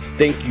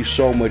 Thank you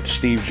so much,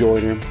 Steve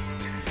Joyner.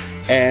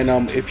 And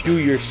if you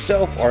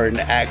yourself are an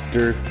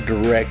actor,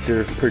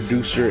 director,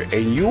 producer,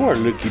 and you are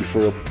looking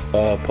for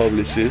a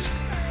publicist,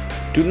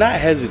 do not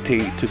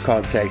hesitate to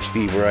contact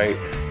Steve, right?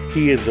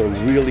 He is a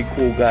really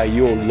cool guy.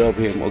 You'll love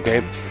him,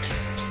 okay?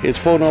 His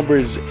phone number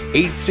is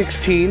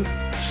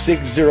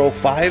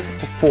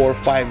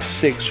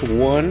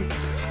 816-605-4561.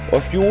 Or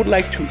if you would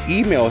like to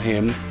email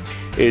him,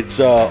 it's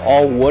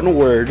all one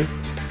word,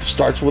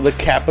 starts with a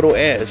capital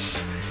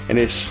S. And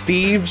it's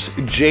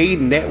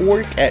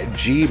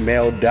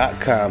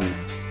stevesjnetwork@gmail.com.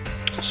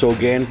 So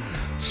again,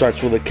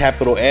 starts with a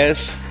capital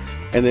S,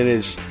 and then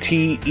it's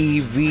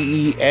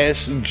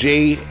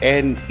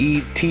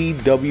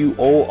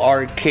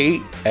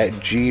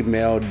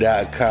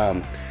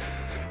TEVESJNETWORK@gmail.com.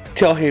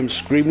 Tell him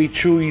Screamy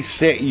Chewy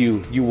sent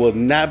you. You will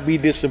not be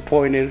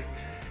disappointed.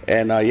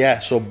 And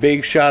so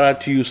big shout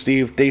out to you,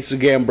 Steve. Thanks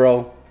again,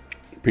 bro.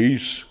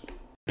 Peace.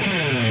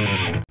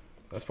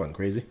 that's fucking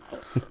crazy.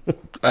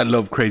 I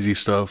love crazy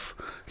stuff,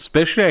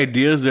 especially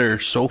ideas that are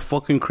so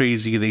fucking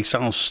crazy they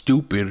sound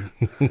stupid,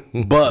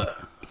 but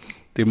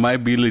they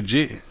might be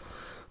legit.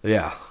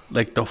 Yeah,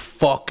 like the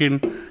fucking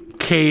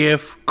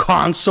KF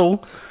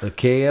console. The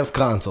KF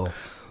console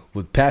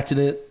with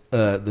patented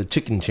the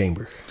chicken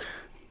chamber.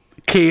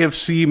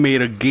 KFC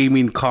made a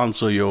gaming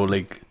console, yo.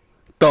 Like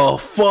the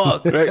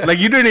fuck, right? Like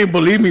you didn't even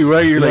believe me,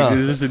 right? You're like,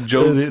 is this a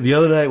joke? The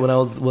other night when I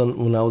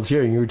was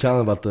here and you were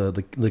telling about the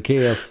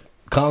KF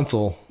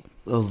console,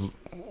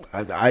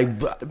 I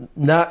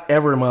not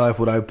ever in my life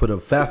would I put a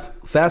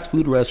fast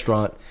food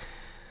restaurant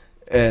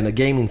and a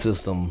gaming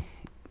system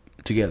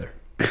together.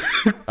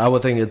 I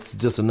would think it's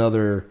just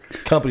another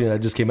company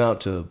that just came out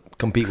to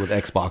compete with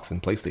Xbox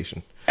and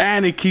PlayStation.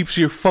 And it keeps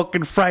your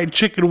fucking fried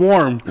chicken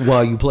warm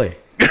while you play.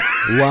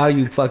 While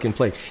you fucking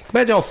play.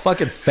 Imagine how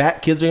fucking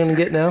fat kids are gonna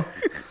get now.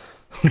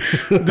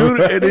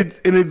 Dude,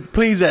 and it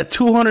plays at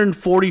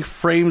 240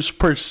 frames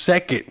per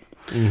second.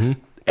 Mm-hmm.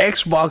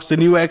 Xbox, the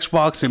new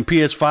Xbox and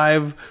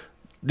PS5,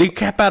 they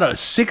cap out at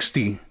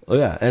 60. Oh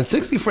yeah, and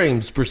 60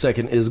 frames per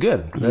second is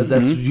good.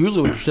 That's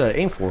usually what you should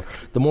aim for.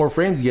 The more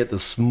frames you get, the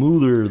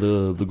smoother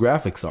the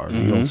graphics are.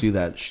 You don't see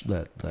that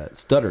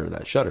stutter,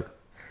 that shutter.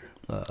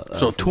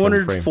 So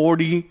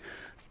 240,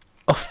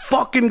 a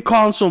fucking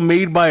console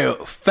made by a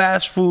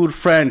fast food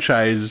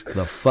franchise.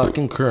 The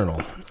fucking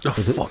Colonel.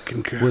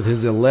 With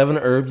his 11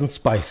 herbs and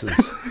spices.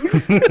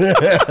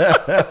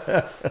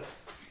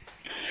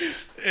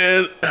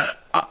 And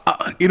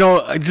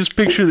I just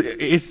picture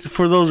it's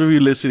for those of you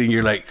listening.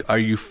 You're like, are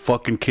you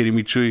fucking kidding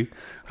me, Chewy?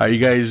 Are you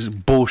guys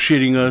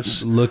bullshitting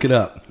us? Look it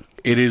up.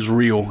 It is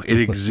real. It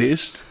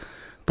exists.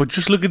 But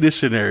just look at this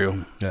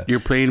scenario. Yeah. You're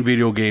playing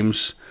video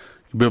games.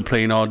 You've been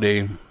playing all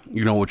day.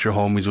 With your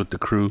homies, with the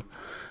crew,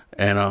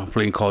 and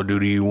playing Call of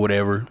Duty,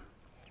 whatever,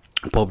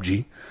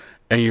 PUBG.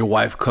 And your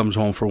wife comes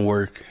home from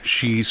work.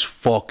 She's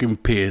fucking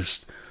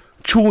pissed.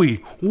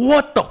 Chewy,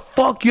 what the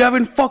fuck? You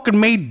haven't fucking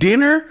made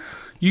dinner?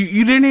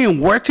 You didn't even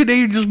work today?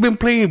 You just been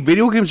playing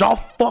video games all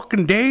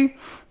fucking day?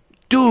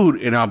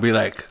 Dude. And I'll be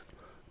like,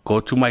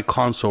 go to my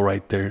console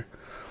right there.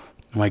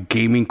 My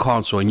gaming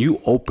console. And you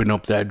open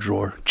up that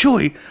drawer.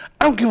 Chewy,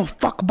 I don't give a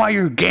fuck about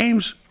your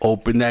games.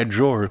 Open that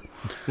drawer.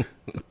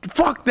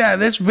 Fuck that.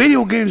 There's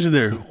video games in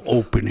there.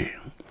 Open it.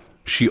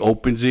 She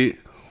opens it.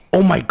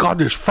 Oh my God,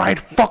 there's fried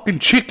fucking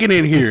chicken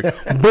in here.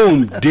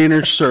 Boom,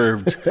 dinner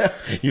served.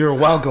 You're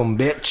welcome,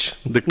 bitch.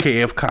 The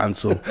KF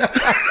console.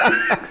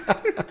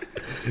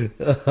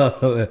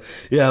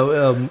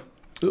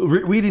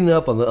 Reading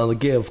up on the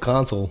KF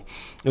console,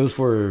 it was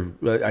for,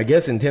 I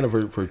guess,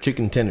 intended for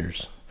chicken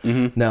tenders.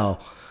 Mm-hmm. Now,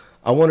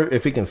 I wonder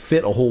if it can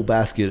fit a whole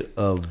basket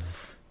of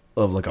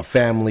like a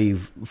family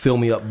fill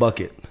me up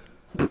bucket.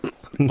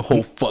 The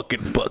whole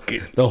fucking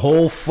bucket. The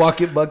whole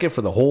fucking bucket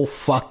for the whole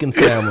fucking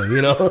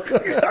family,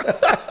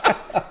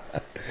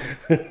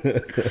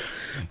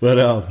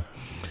 But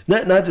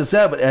not just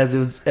that, but as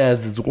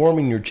it's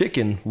warming your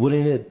chicken,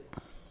 wouldn't it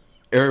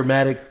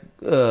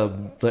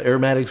the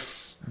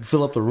aromatics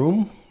fill up the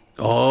room?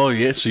 Oh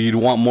yeah, so you'd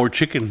want more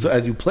chicken. So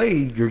as you play,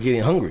 you're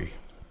getting hungry,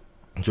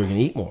 so you're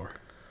gonna eat more,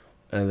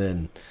 and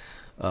then,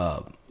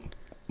 well,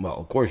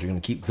 of course, you're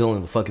gonna keep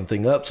filling the fucking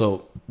thing up.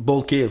 So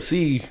both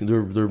KFC,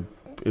 they're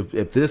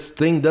if this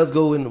thing does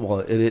go in,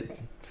 well,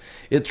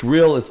 it's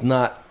real. It's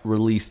not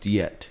released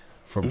yet,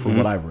 from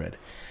what I've read.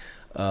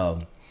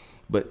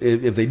 But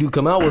if they do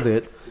come out with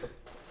it,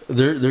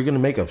 they're going to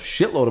make a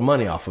shitload of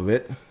money off of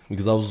it,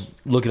 because I was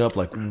looking up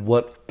like,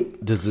 what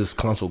does this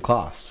console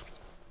cost,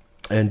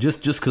 and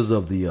just because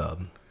of the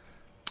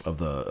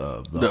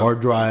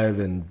hard drive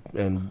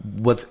and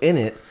what's in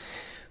it,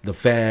 the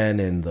fan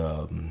and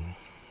the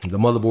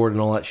motherboard and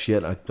all that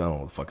shit. I don't know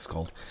what the fuck it's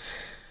called.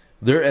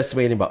 They're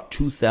estimating about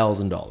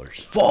 $2,000.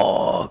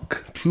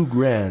 Fuck,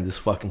 $2,000 this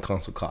fucking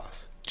console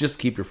costs. Just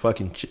keep your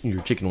fucking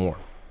your chicken warm.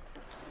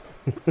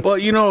 Well,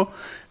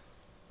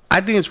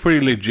 I think it's pretty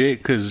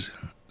legit because,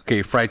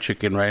 okay, fried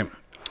chicken, right?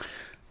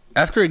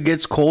 After it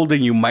gets cold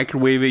and you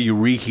microwave it, you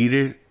reheat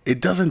it, it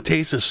doesn't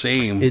taste the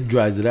same. It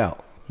dries it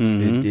out.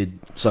 Mm-hmm. It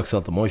sucks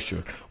out the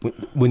moisture.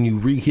 When you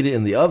reheat it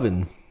in the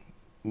oven,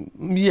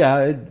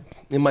 yeah,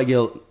 it might get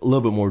a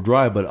little bit more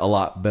dry, but a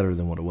lot better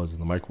than what it was in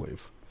the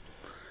microwave.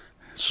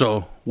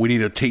 So we need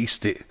to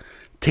taste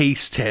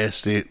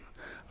test it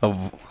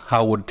of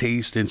how it would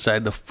taste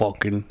inside the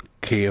fucking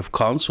KF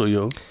console,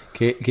 yo.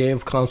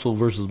 KF console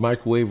versus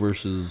microwave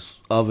versus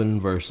oven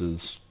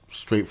versus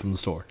straight from the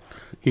store.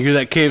 You hear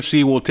that,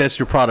 KFC? We'll test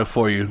your product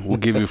for you. We'll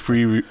give you a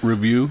free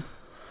review.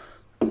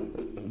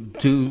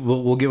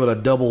 We'll give it a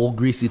double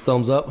greasy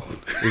thumbs up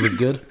if it's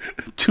good.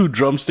 2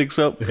 drumsticks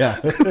up. Yeah.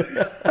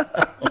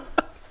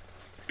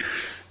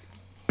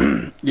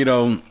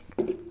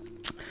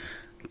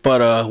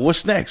 But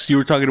what's next? You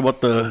were talking about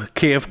the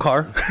KF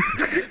car.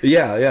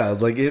 Yeah.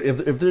 Like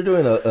if they're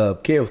doing a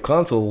KF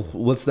console,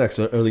 what's next?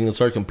 Are they going to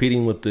start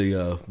competing with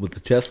the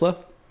Tesla?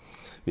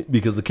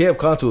 Because the KF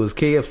console is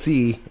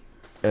KFC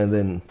and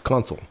then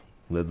console.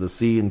 The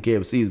C in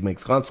KFC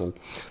makes console.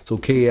 So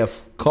KF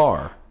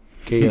car,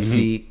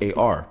 KFC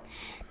AR,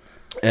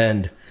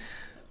 and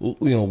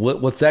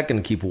what's that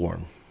going to keep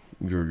warm?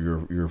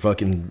 Your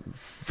fucking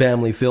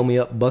family fill me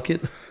up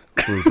bucket.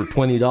 For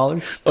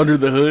 $20 under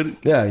the hood.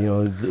 Yeah,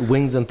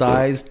 wings and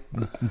thighs,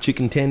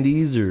 chicken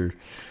tendies, or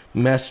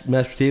mashed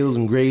potatoes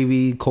and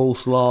gravy,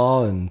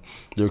 coleslaw, and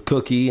their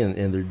cookie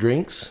and their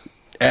drinks,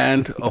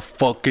 and a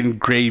fucking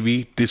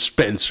gravy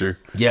dispenser.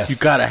 Yes, you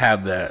gotta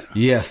have that.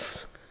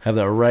 Yes, have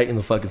that right in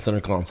the fucking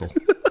center console.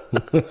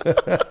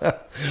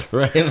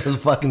 Right in the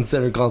fucking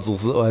center console.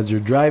 So as you're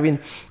driving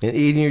and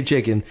eating your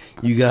chicken,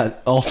 you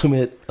got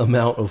ultimate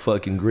amount of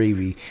fucking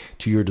gravy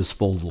to your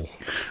disposal.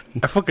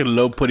 I fucking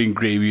love putting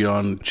gravy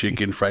on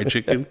chicken, fried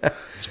chicken,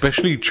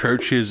 especially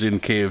Church's and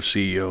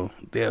KFC. Yo,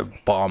 they have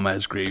bomb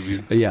ass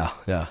gravy. Yeah.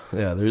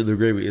 Their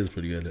gravy is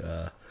pretty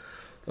good.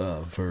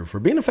 For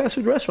being a fast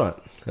food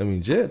restaurant, I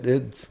mean, shit,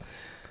 it's.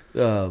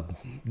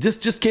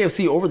 Just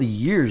KFC over the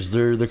years,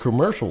 their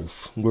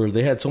commercials where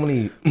they had so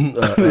many.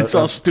 It's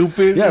all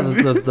stupid. Yeah,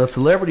 the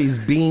celebrities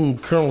being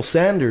Colonel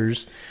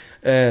Sanders,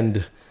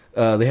 and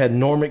they had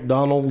Norm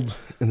Macdonald,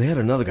 and they had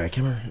another guy. I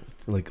can't remember.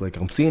 Like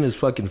I'm seeing his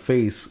fucking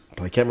face,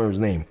 but I can't remember his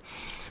name.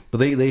 But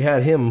they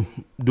had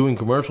him doing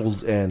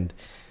commercials, and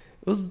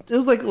it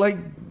was like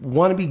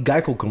wannabe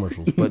Geico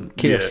commercials, but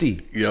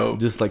KFC. Yo.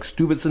 Just like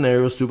stupid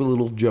scenarios, stupid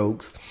little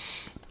jokes.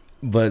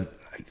 But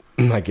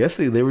I guess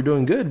they were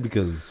doing good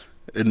because.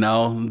 And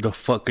now the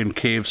fucking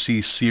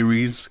KFC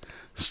series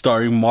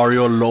starring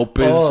Mario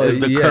Lopez as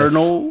the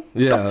Colonel.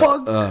 Yeah. The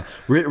fuck?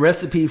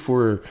 Recipe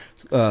for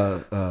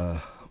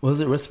what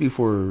was it? Recipe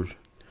for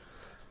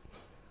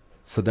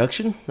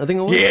seduction, I think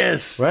it was.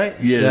 Yes. Right?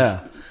 Yes.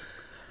 Yeah.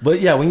 But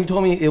yeah, when you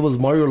told me it was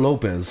Mario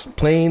Lopez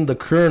playing the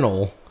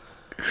Colonel,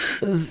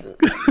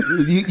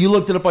 you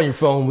looked it up on your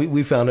phone.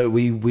 We found it.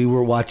 We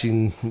were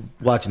watching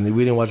it.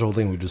 We didn't watch the whole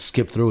thing. We just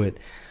skipped through it.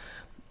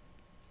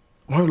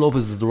 Mario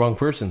Lopez is the wrong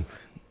person.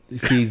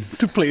 He's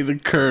to play the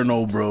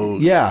Colonel, bro.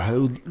 Yeah.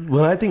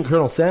 When I think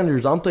Colonel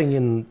Sanders, I'm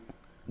thinking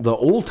the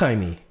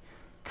old-timey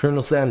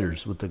Colonel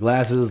Sanders with the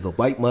glasses, the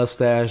white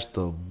mustache,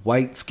 the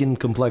white skin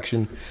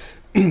complexion.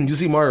 You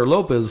see Mario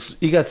Lopez,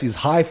 he got these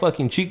high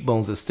fucking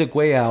cheekbones that stick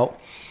way out.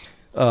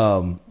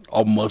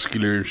 All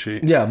muscular and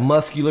shit. Yeah,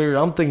 muscular.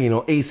 I'm thinking,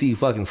 AC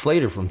fucking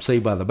Slater from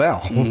Saved by the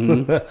Bell.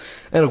 Mm-hmm.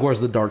 And of course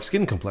the dark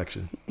skin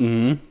complexion.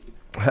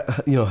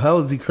 Mm-hmm. How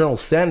is he Colonel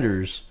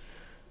Sanders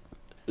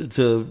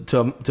to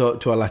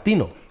a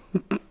Latino?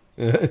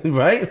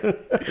 Right?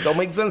 It don't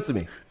make sense to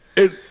me.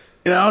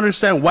 And I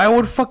understand, why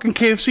would fucking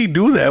KFC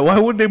do that? Why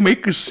would they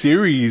make a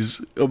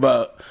series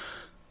about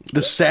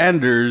the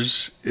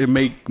Sanders and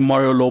make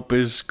Mario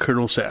Lopez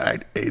Colonel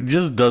Sanders? It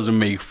just doesn't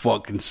make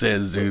fucking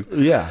sense, dude.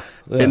 Yeah.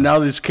 And now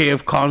this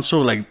KF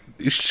console, like,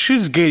 it's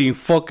just getting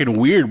fucking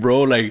weird,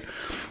 bro. Like,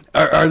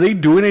 are they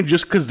doing it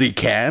just because they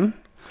can?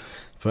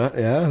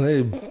 Yeah,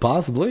 they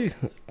possibly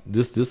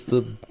just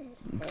to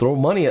throw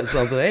money at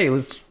something. Hey,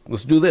 let's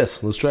do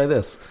this. Let's try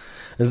this.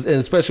 And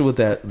especially with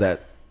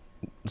that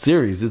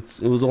series,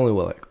 it was only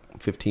like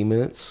 15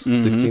 minutes,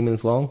 16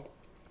 minutes long,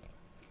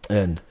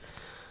 and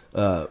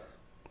I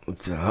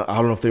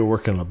don't know if they were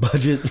working on a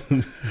budget.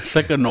 It's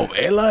like a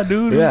novela,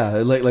 dude. Yeah,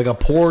 like a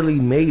poorly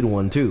made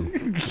one too.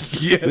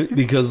 Yeah,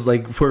 because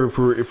like for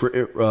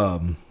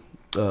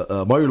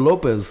Mario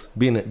Lopez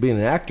being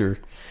an actor,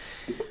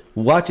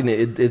 watching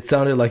it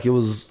sounded like it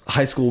was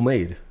high school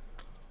made.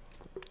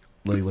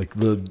 Like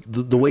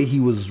the way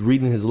he was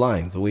reading his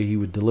lines, the way he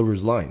would deliver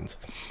his lines,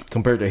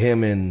 compared to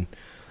him in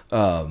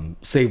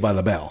Saved by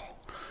the Bell.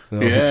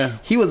 Yeah,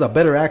 he was a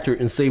better actor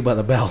in Saved by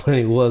the Bell than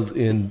he was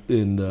in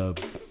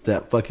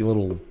that fucking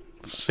little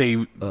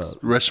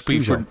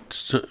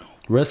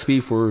recipe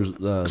for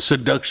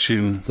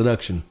seduction.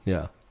 Seduction,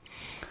 yeah.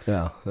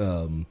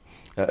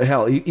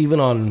 Hell, even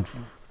on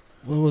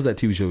what was that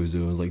TV show he was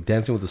doing? It was like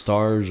Dancing with the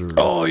Stars or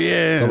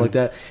something like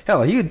that.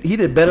 Hell, he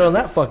did better on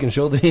that fucking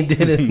show than he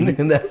did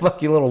in that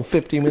fucking little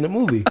 15-minute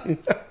movie.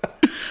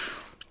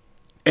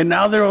 And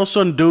now they're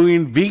also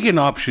doing vegan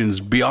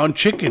options beyond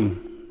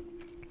chicken.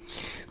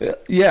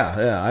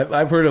 Yeah.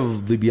 I've heard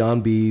of the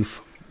Beyond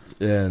Beef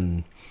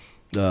and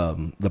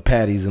the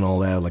patties and all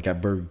that, like at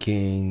Burger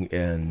King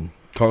and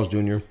Carl's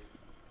Jr.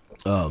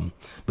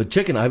 But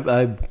chicken, I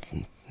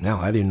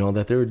didn't know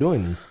that they were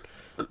doing.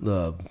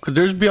 Because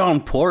there's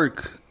Beyond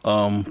Pork.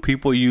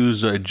 People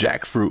use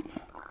jackfruit.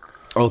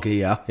 Okay,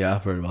 yeah,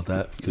 I've heard about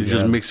that. You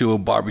just mix it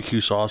with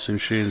barbecue sauce and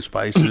shit and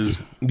spices.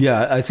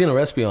 Yeah, I seen a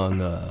recipe on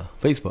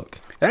Facebook.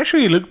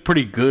 Actually, it looked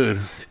pretty good.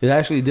 It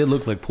actually did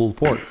look like pulled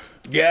pork.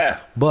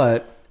 Yeah,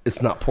 but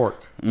it's not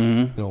pork.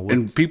 Mm-hmm.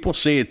 And people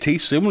say it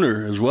tastes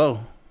similar as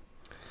well.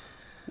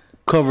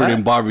 Covered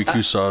in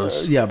barbecue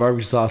sauce. Yeah,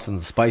 barbecue sauce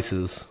and the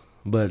spices,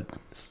 but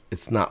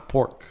it's not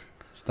pork.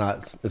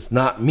 It's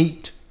not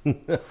meat.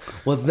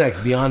 What's next?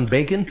 Beyond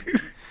bacon?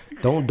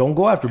 Don't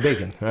go after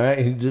bacon. All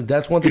right,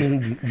 that's one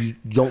thing you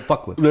don't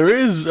fuck with. There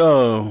is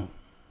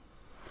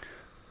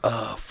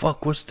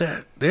what's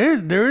that?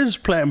 There is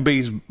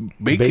plant-based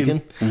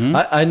bacon. Mm-hmm.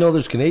 I know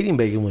there's Canadian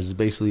bacon, which is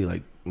basically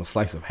like a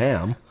slice of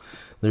ham.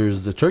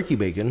 There's the turkey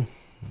bacon.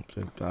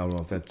 I don't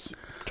know if that's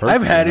turkey.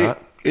 I've had or it.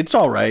 not. It's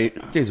all right.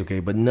 It tastes okay,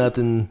 but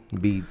nothing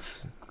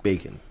beats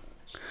bacon.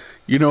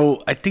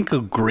 I think a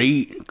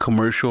great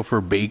commercial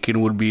for bacon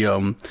would be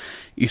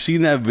you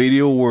seen that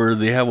video where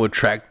they have a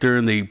tractor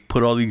and they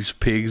put all these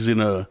pigs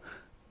in a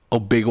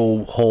big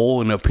old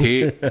hole in a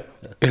pit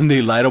and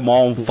they light them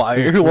all on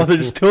fire while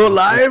they're still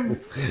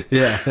alive?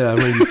 Yeah, I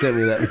remember you sent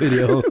me that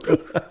video.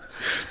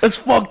 That's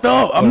fucked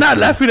up. I'm not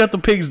laughing at the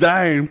pigs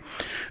dying.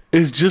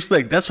 It's just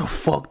like, that's a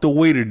fucked up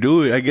way to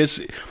do it. I guess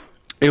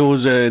it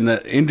was in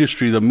the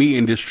industry, the meat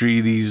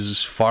industry.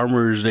 These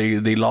farmers,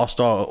 they lost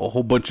a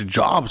whole bunch of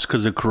jobs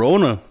because of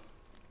Corona.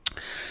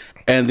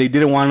 And they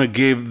didn't want to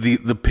give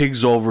the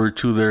pigs over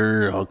to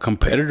their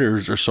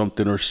competitors or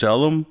something or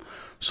sell them.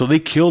 So they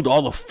killed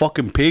all the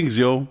fucking pigs,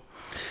 yo.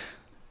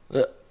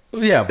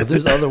 Yeah, but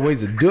there's other ways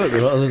to do it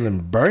other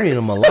than burning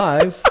them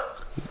alive.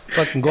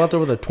 Fucking go out there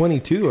with a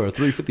 22 or a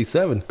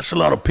 357. That's a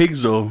lot of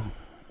pigs, though.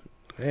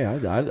 Hey,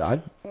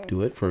 I'd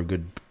do it for a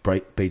good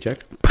bright paycheck.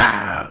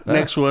 Pow!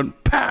 Next one.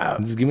 Pow!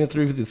 Just give me a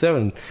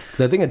 357.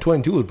 Because I think a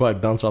 22 would probably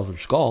bounce off your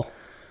skull.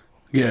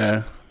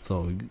 Yeah.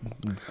 So,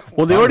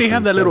 Well, they already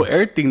have that little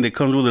air thing that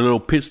comes with a little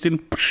piston,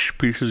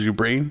 pierces your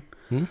brain.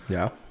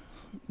 yeah.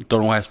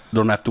 Don't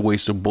have to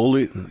waste a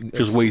bullet.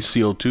 Just waste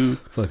CO2.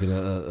 Fucking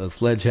a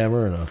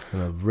sledgehammer and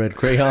a red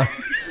crayon.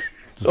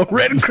 A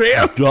red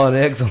crayon. Drawing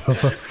X on the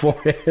fucking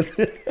forehead.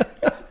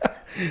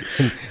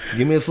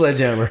 Give me a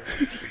sledgehammer.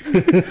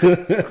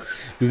 Because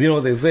you know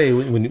what they say,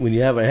 when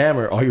you have a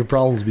hammer, all your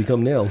problems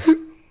become nails.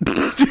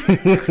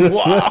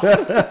 Wow.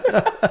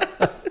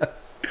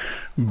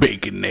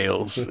 Bacon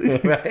nails.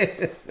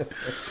 Right?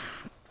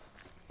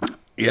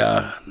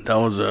 Yeah,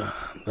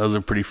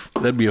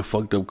 that'd be a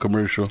fucked up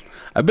commercial.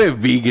 I bet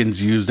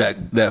vegans use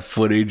that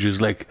footage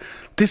as like,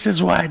 this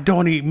is why I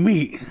don't eat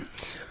meat.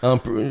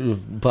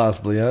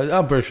 Possibly.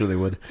 I'm pretty sure they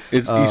would.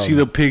 You see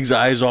the pig's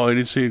eyes all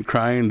innocent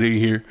crying, they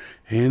hear,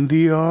 in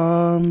the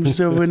arms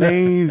of an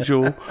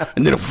angel,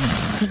 and then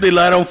they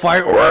light on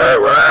fire.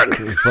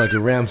 The fucking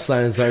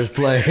Rammstein starts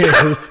playing.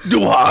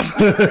 Du hast.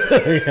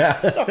 Yeah.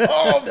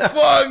 Oh,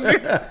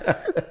 fuck.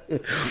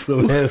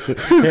 So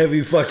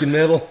heavy fucking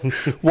metal.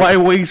 Why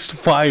waste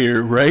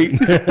fire, right?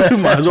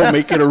 Might as well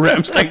make it a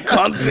Rammstein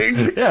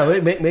concert. Yeah,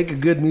 make a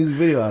good music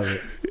video out of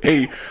it.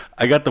 Hey,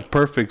 I got the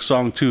perfect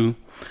song too.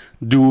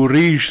 Du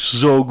riechst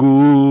so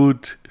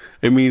gut.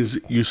 It means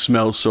you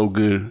smell so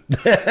good.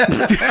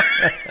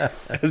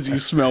 As you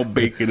smell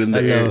bacon in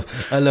the air.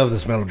 I love the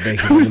smell of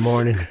bacon in the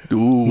morning.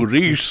 Du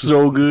riechst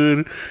so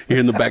good. You're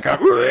in the background.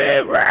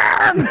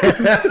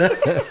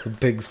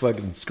 Pigs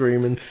fucking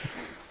screaming.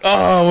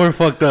 Oh, we're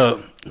fucked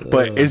up.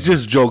 But it's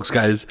just jokes,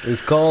 guys.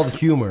 It's called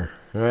humor.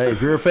 All right.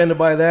 If you're offended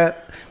by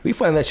that, we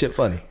find that shit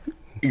funny.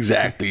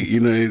 Exactly. You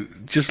know,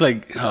 just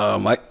like I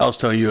was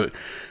telling you,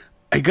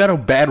 I got a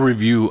bad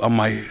review on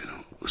my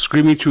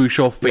Screaming Chewy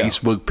Show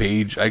Facebook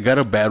page. I got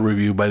a bad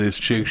review by this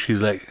chick.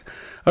 She's like,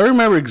 I don't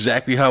remember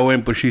exactly how it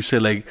went, but she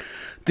said like,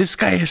 this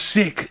guy is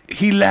sick.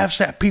 He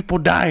laughs at people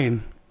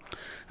dying.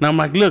 And I'm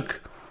like, look,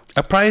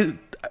 I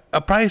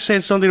probably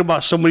said something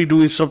about somebody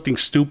doing something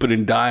stupid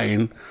and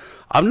dying.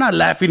 I'm not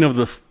laughing of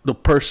the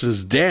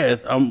person's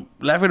death. I'm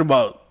laughing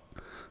about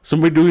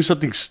somebody doing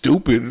something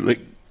stupid,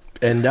 like,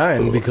 and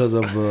dying because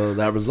of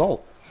that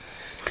result.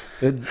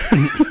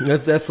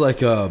 That's like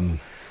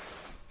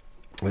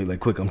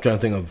quick. I'm trying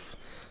to think of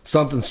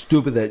something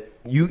stupid that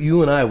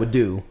you and I would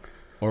do,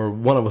 or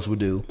one of us would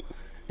do,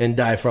 and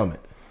die from it.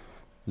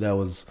 That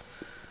was,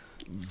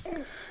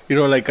 you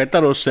know, like I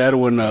thought it was sad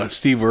when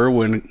Steve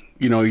Irwin,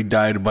 you know, he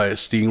died by a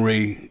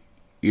stingray,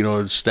 you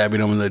know,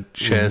 stabbing him in the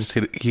chest.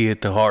 He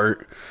hit the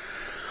heart,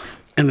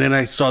 and then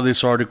I saw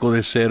this article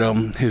that said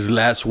his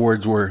last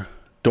words were,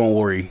 "Don't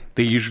worry,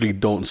 they usually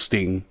don't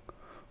sting."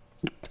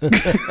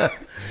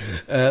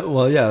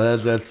 well, yeah,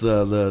 that's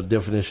the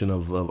definition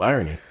of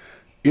irony.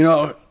 You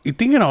know, you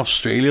think in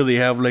Australia they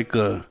have like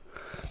a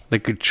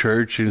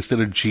church,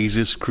 instead of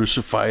Jesus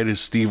crucified as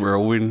Steve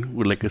Irwin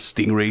with like a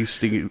stingray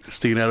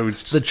stinging out of his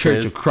chest. The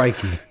Church of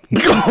Crikey.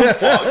 Oh,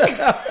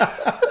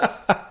 fuck.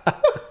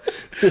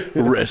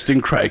 Rest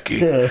in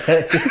Crikey.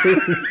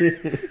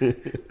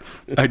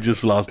 I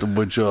just lost a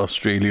bunch of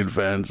Australian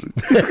fans.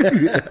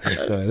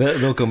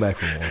 They'll come back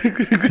for more.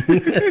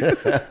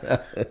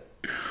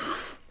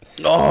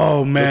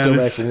 Oh man, they'll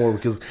come back for more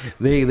because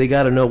they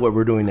got to know what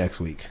we're doing next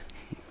week.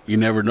 You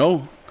never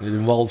know. It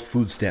involves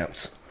food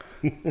stamps.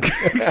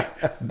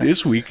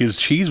 This week is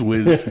Cheese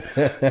Whiz.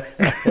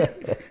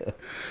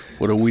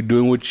 What are we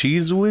doing with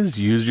Cheese Whiz?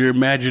 Use your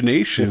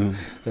imagination.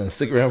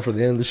 Stick around for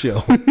the end of the show.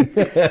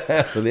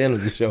 For the end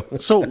of the show.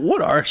 So,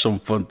 what are some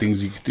fun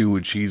things you could do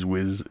with Cheese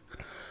Whiz?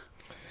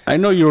 I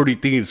know you're already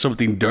thinking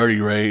something dirty,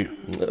 right?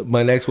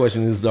 My next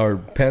question is: are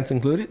pants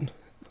included?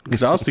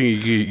 Because I was thinking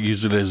you could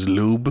use it as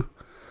lube.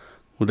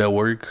 Would that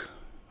work?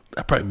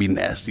 That'd probably be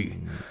nasty.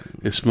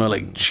 It smell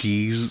like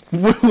cheese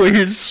when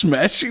you're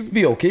smashing. It'd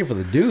be okay for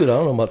the dude. I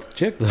don't know about the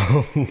chick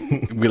though.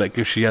 It'd be like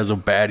if she has a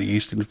bad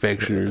yeast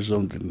infection or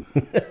something.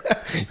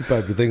 You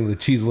probably be thinking the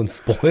cheese went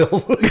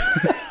spoiled.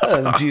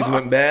 The cheese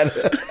went bad.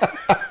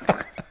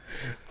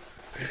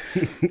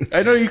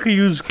 I know you could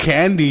use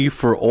candy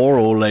for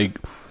oral, like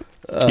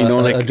you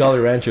know, like a Jolly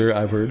Rancher.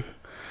 I've heard.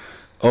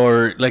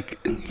 Or like,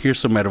 here's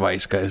some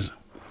advice, guys.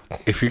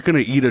 If you're gonna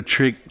eat a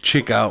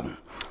chick out,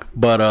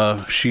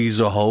 but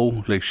she's a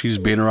hoe, like she's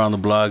been around the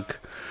block,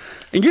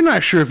 and you're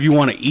not sure if you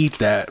want to eat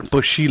that,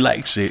 but she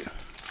likes it.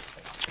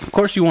 Of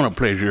course, you want to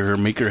pleasure her,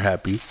 make her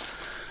happy.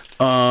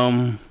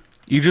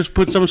 You just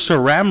put some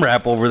saran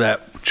wrap over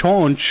that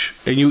chonch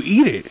and you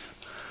eat it.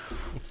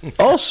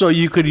 Also,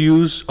 you could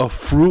use a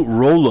fruit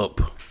roll-up.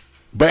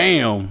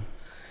 Bam.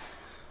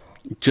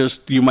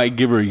 Just, you might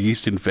give her a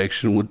yeast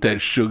infection with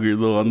that sugar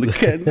though on the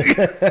candy.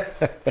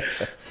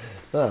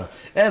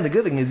 And the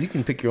good thing is you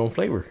can pick your own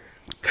flavor.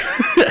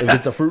 If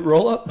it's a fruit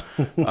roll up.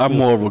 I'm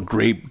more of a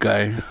grape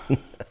guy.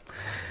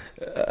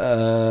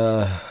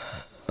 I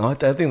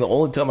think the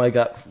only time I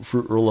got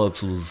fruit roll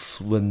ups was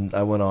when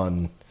I went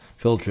on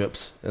field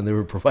trips and they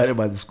were provided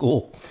by the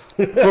school.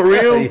 For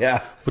real?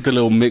 Yeah. With the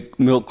little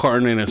milk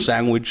carton and a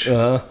sandwich.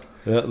 Yeah,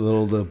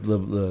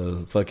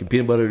 the fucking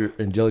peanut butter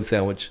and jelly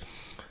sandwich,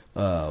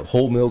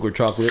 whole milk or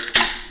chocolate.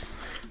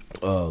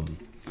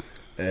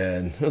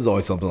 And it was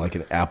always something like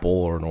an apple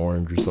or an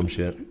orange or some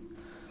shit.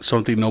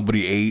 Something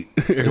nobody ate.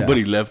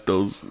 Everybody left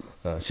those.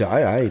 Shit,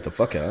 I ate the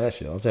fuck out of that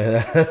shit. I'll tell you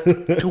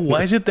that. Dude,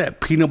 why is it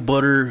that peanut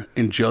butter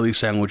and jelly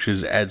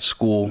sandwiches at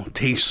school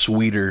taste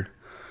sweeter?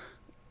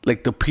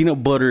 Like the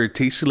peanut butter, it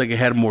tasted like it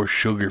had more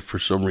sugar for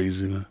some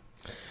reason.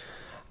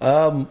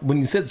 When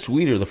you said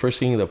sweeter, the first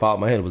thing that popped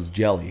in my head was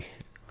jelly.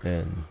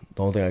 And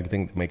the only thing I could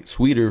think to make it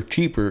sweeter,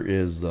 cheaper,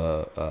 is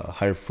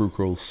higher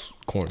fructose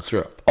corn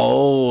syrup.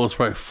 Oh, it's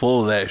probably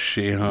full of that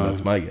shit, huh?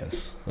 That's my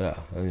guess. Yeah,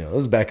 and, this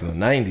was back in the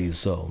 90s,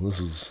 so this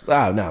was...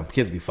 no,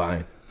 kids be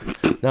fine.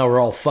 Now we're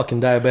all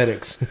fucking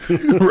diabetics.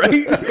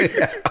 Right?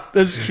 Yeah.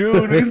 That's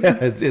true, dude. Yeah,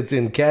 it's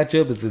in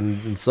ketchup, it's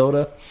in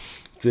soda,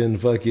 it's in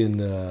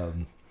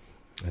fucking...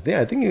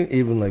 I think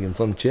even like in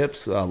some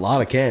chips, a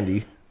lot of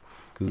candy.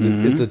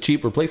 Because it's a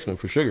cheap replacement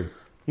for sugar.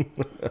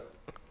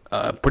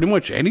 Pretty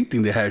much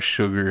anything that has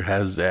sugar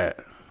has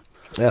that.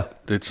 Yeah.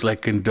 It's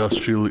like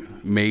industrial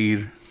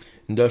made.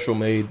 Industrial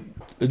made.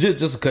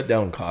 Just to cut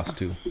down on cost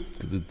too.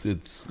 Because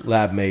it's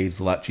lab made. It's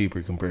a lot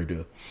cheaper compared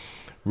to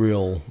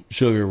real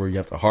sugar where you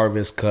have to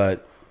harvest,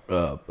 cut,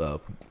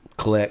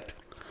 collect.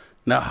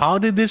 Now, how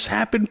did this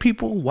happen,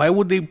 people? Why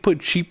would they put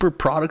cheaper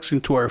products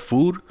into our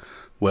food?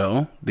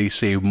 Well, they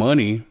save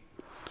money.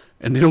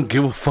 And they don't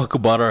give a fuck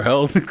about our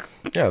health.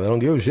 Yeah, they don't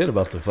give a shit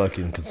about the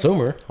fucking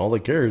consumer. All they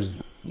care is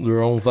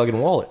their own fucking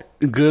wallet.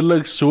 Good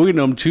luck suing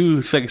them, too.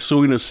 It's like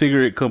suing a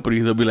cigarette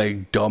company. They'll be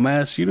like,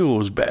 dumbass, you know it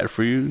was bad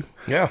for you.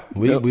 Yeah,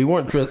 we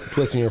weren't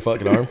twisting your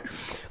fucking arm.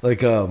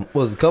 Like,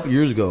 was a couple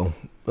years ago,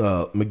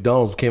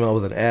 McDonald's came out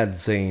with an ad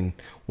saying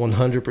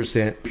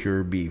 100%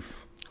 pure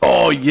beef.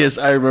 Oh, yes,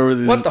 I remember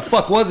this. What the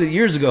fuck was it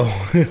years ago?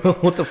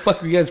 What the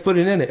fuck were you guys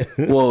putting in it?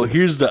 Well,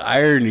 here's the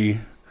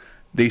irony.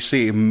 They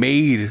say it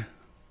made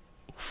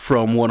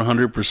from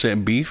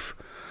 100% beef,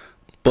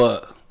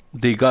 but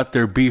they got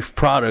their beef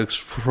products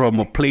from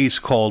a place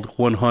called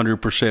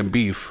 100%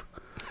 beef.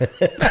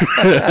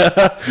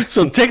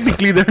 So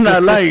technically they're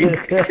not lying.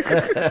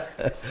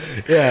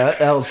 Yeah,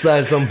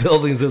 outside some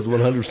buildings is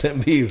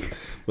 100% beef,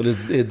 but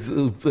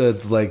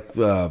it's like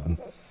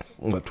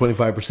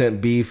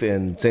 25% beef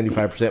and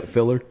 75%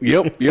 filler.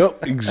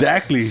 Yep,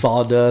 exactly.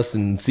 Sawdust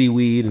and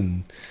seaweed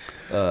and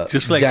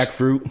just like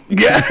jackfruit.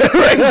 Yeah,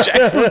 right,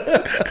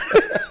 jackfruit.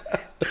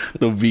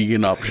 The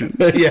vegan option.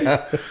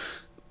 Yeah.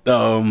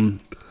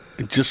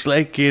 Just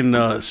like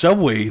in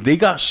Subway, they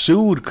got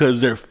sued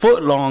because their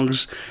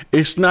footlongs,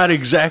 it's not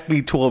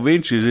exactly 12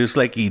 inches. It's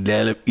like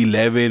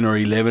 11 or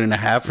 11 and a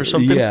half or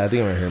something. Yeah, I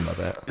think I remember hearing about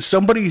that.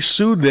 Somebody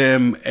sued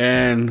them,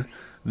 and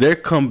their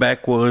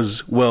comeback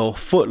was, well,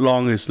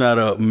 footlong is not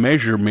a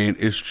measurement.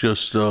 It's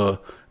just a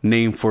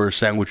name for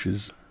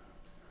sandwiches.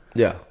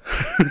 Yeah.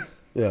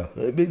 Yeah,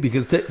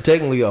 because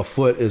technically a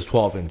foot is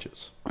 12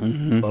 inches.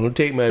 Mm-hmm. On a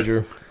tape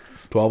measure,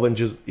 12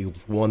 inches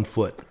equals 1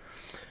 foot.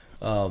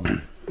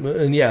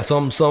 And yeah,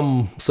 some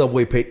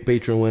Subway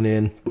patron went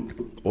in,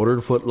 ordered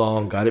a foot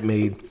long, got it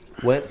made,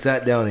 went,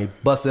 sat down, and he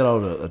busted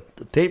out a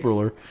tape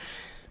ruler,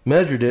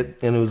 measured it,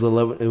 and it was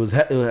 11.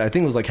 I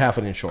think it was like half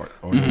an inch short,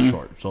 or an inch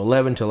short. So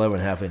 11 to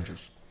 11.5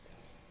 inches.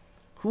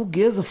 Who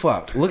gives a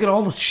fuck? Look at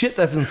all the shit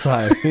that's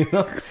inside. You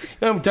know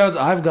how many times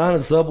I've gone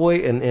to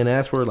Subway and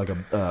asked for like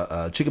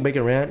a chicken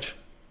bacon ranch.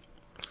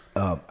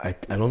 I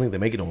don't think they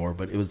make it no more,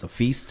 but it was a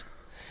feast.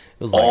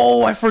 It was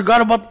like, I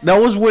forgot about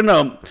that. Was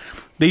when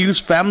they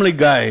used Family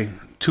Guy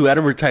to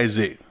advertise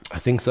it. I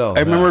think so. I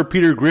remember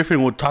Peter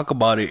Griffin would talk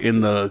about it in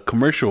the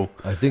commercial.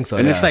 I think so.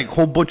 And it's like a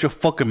whole bunch of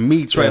fucking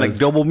meats, right? Like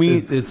double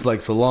meat. It's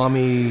like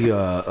salami,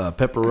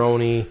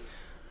 pepperoni,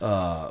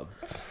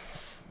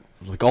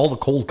 like all the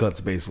cold cuts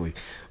basically.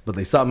 But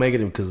they stopped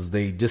making it because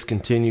they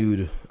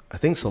discontinued, I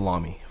think,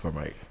 salami, if I'm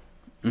right.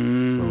 If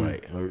I'm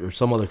right. Or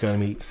some other kind of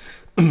meat.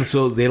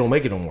 So they don't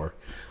make it no more.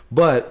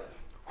 But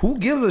who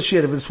gives a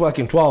shit if it's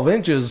fucking 12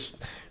 inches?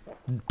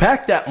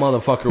 Pack that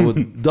motherfucker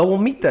with double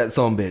meat, that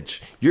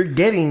son-bitch. You're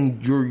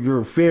getting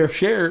your fair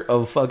share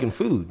of fucking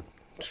food.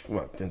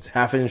 What, it's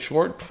half an inch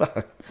short?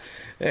 Fuck.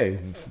 Hey,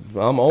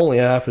 I'm only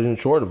half an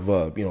inch short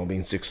of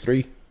being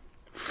 6'3".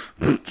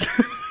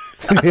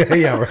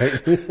 Yeah, right.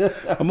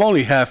 I'm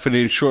only half an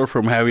inch short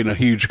from having a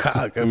huge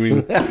cock. I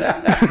mean,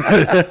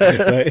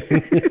 right?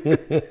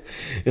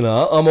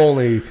 I'm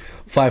only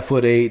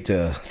 5'8"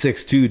 to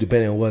 6'2",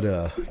 depending on what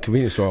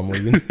convenience store I'm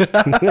leaving.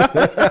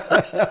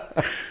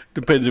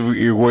 Depends if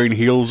you're wearing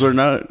heels or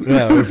not.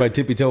 Yeah, or if I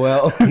tippy toe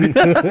out,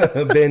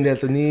 bend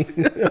at the knee.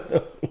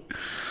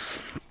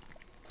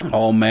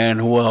 Oh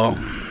man, well,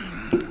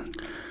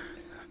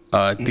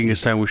 I think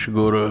it's time we should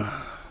go to.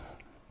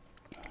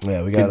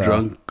 Yeah, we got get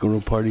drunk, go to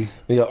a party.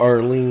 We got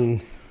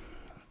Arlene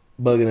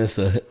bugging us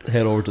to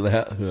head over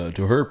to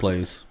to her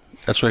place.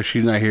 That's why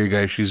she's not here,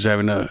 guys. She's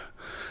having a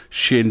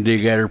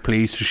shindig at her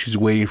place, so she's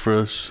waiting for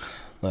us.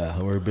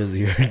 We're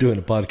busy here doing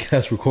a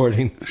podcast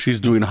recording. She's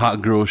doing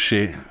hot girl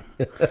shit.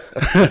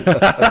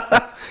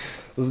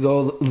 Let's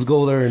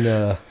go there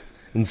and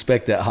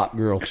inspect that hot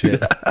girl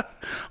shit. I'm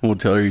gonna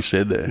tell her you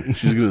said that.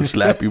 She's gonna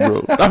slap you,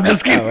 bro. I'm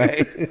just kidding.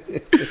 Right.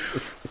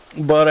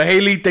 But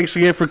Haley, thanks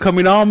again for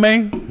coming on,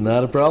 man.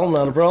 Not a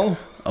problem.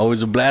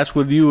 Always a blast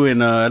with you.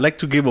 And I'd like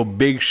to give a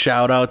big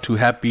shout out to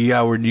Happy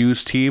Hour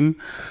News team.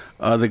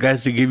 The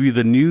guys that give you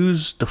the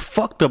news, the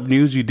fucked up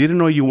news you didn't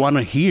know you want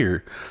to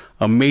hear.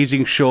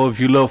 Amazing show. If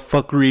you love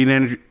fuckery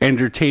and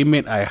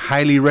entertainment, I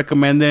highly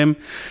recommend them.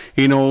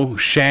 You know,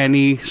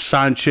 Shani,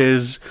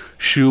 Sanchez,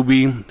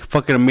 Shuby,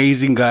 fucking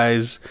amazing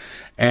guys.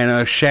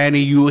 And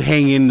Shani, you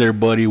hang in there,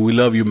 buddy. We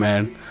love you,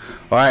 man.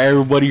 All right,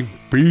 everybody.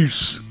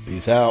 Peace.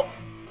 Peace out.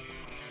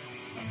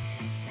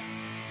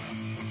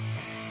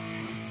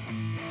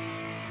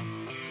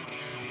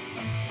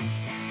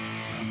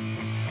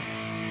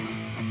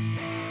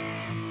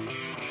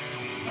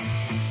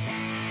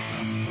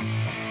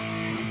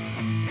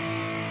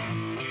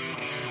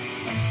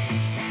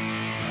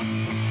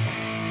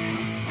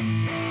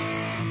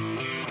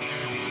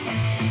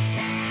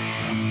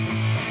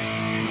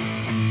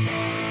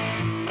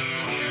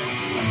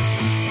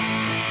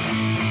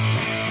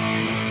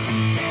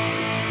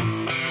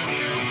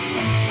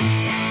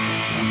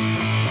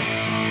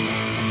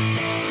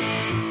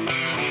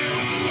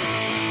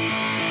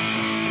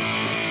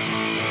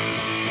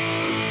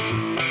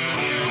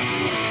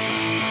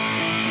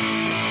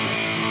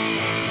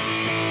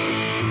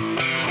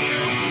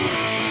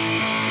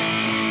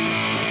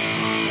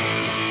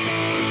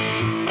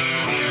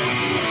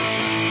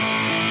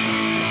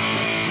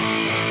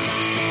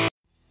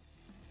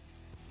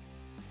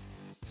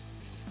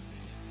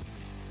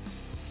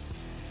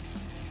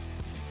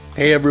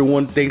 Hey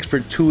everyone, thanks for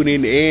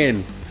tuning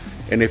in.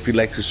 And if you'd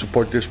like to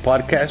support this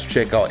podcast,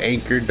 check out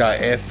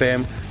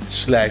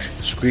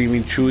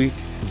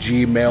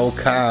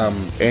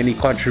anchor.fm/screamingchewy@gmail.com. Any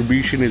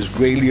contribution is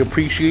greatly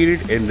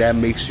appreciated, and that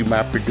makes you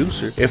my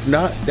producer. If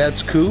not,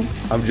 that's cool.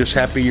 I'm just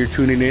happy you're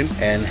tuning in.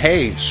 And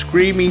hey,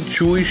 Screaming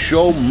Chewy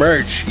Show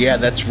merch. Yeah,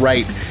 that's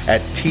right, at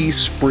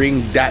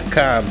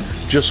teespring.com.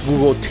 Just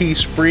Google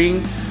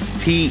Teespring,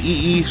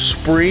 Tee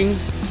Spring,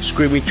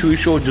 Screaming Chewy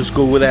Show. Just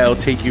go with that, it'll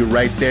take you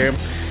right there.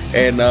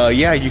 And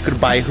yeah, you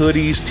could buy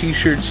hoodies,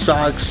 t-shirts,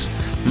 socks,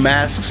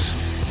 masks.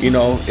 You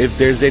know, if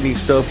there's any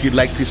stuff you'd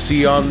like to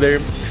see on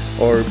there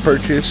or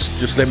purchase,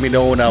 just let me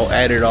know and I'll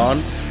add it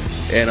on.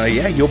 And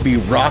yeah, you'll be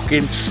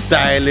rocking,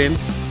 styling.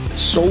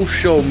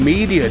 Social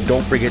media,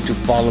 don't forget to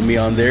follow me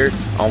on there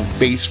on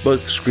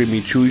Facebook,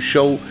 Screaming Chewy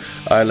Show.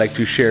 I like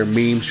to share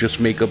memes, just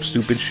make up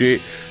stupid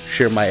shit,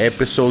 share my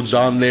episodes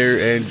on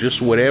there, and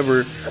just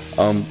whatever.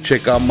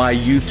 Check out my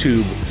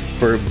YouTube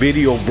for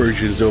video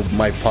versions of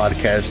my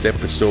podcast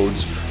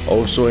episodes.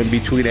 Also, in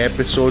between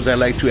episodes, I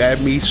like to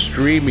add me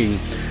streaming.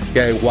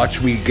 Yeah,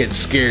 watch me get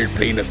scared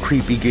playing a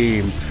creepy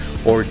game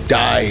or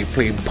die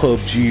playing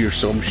PUBG or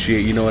some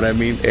shit, you know what I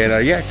mean?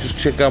 And yeah, just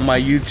check out my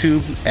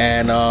YouTube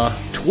and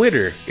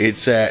Twitter.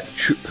 It's at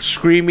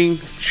Screaming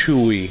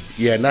Chewy.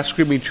 Yeah, not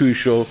Screaming Chewy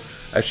Show.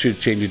 I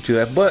should change it to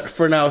that. But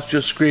for now, it's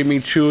just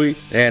Screaming Chewy.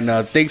 And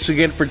thanks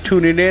again for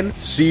tuning in.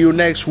 See you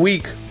next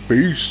week.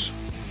 Peace.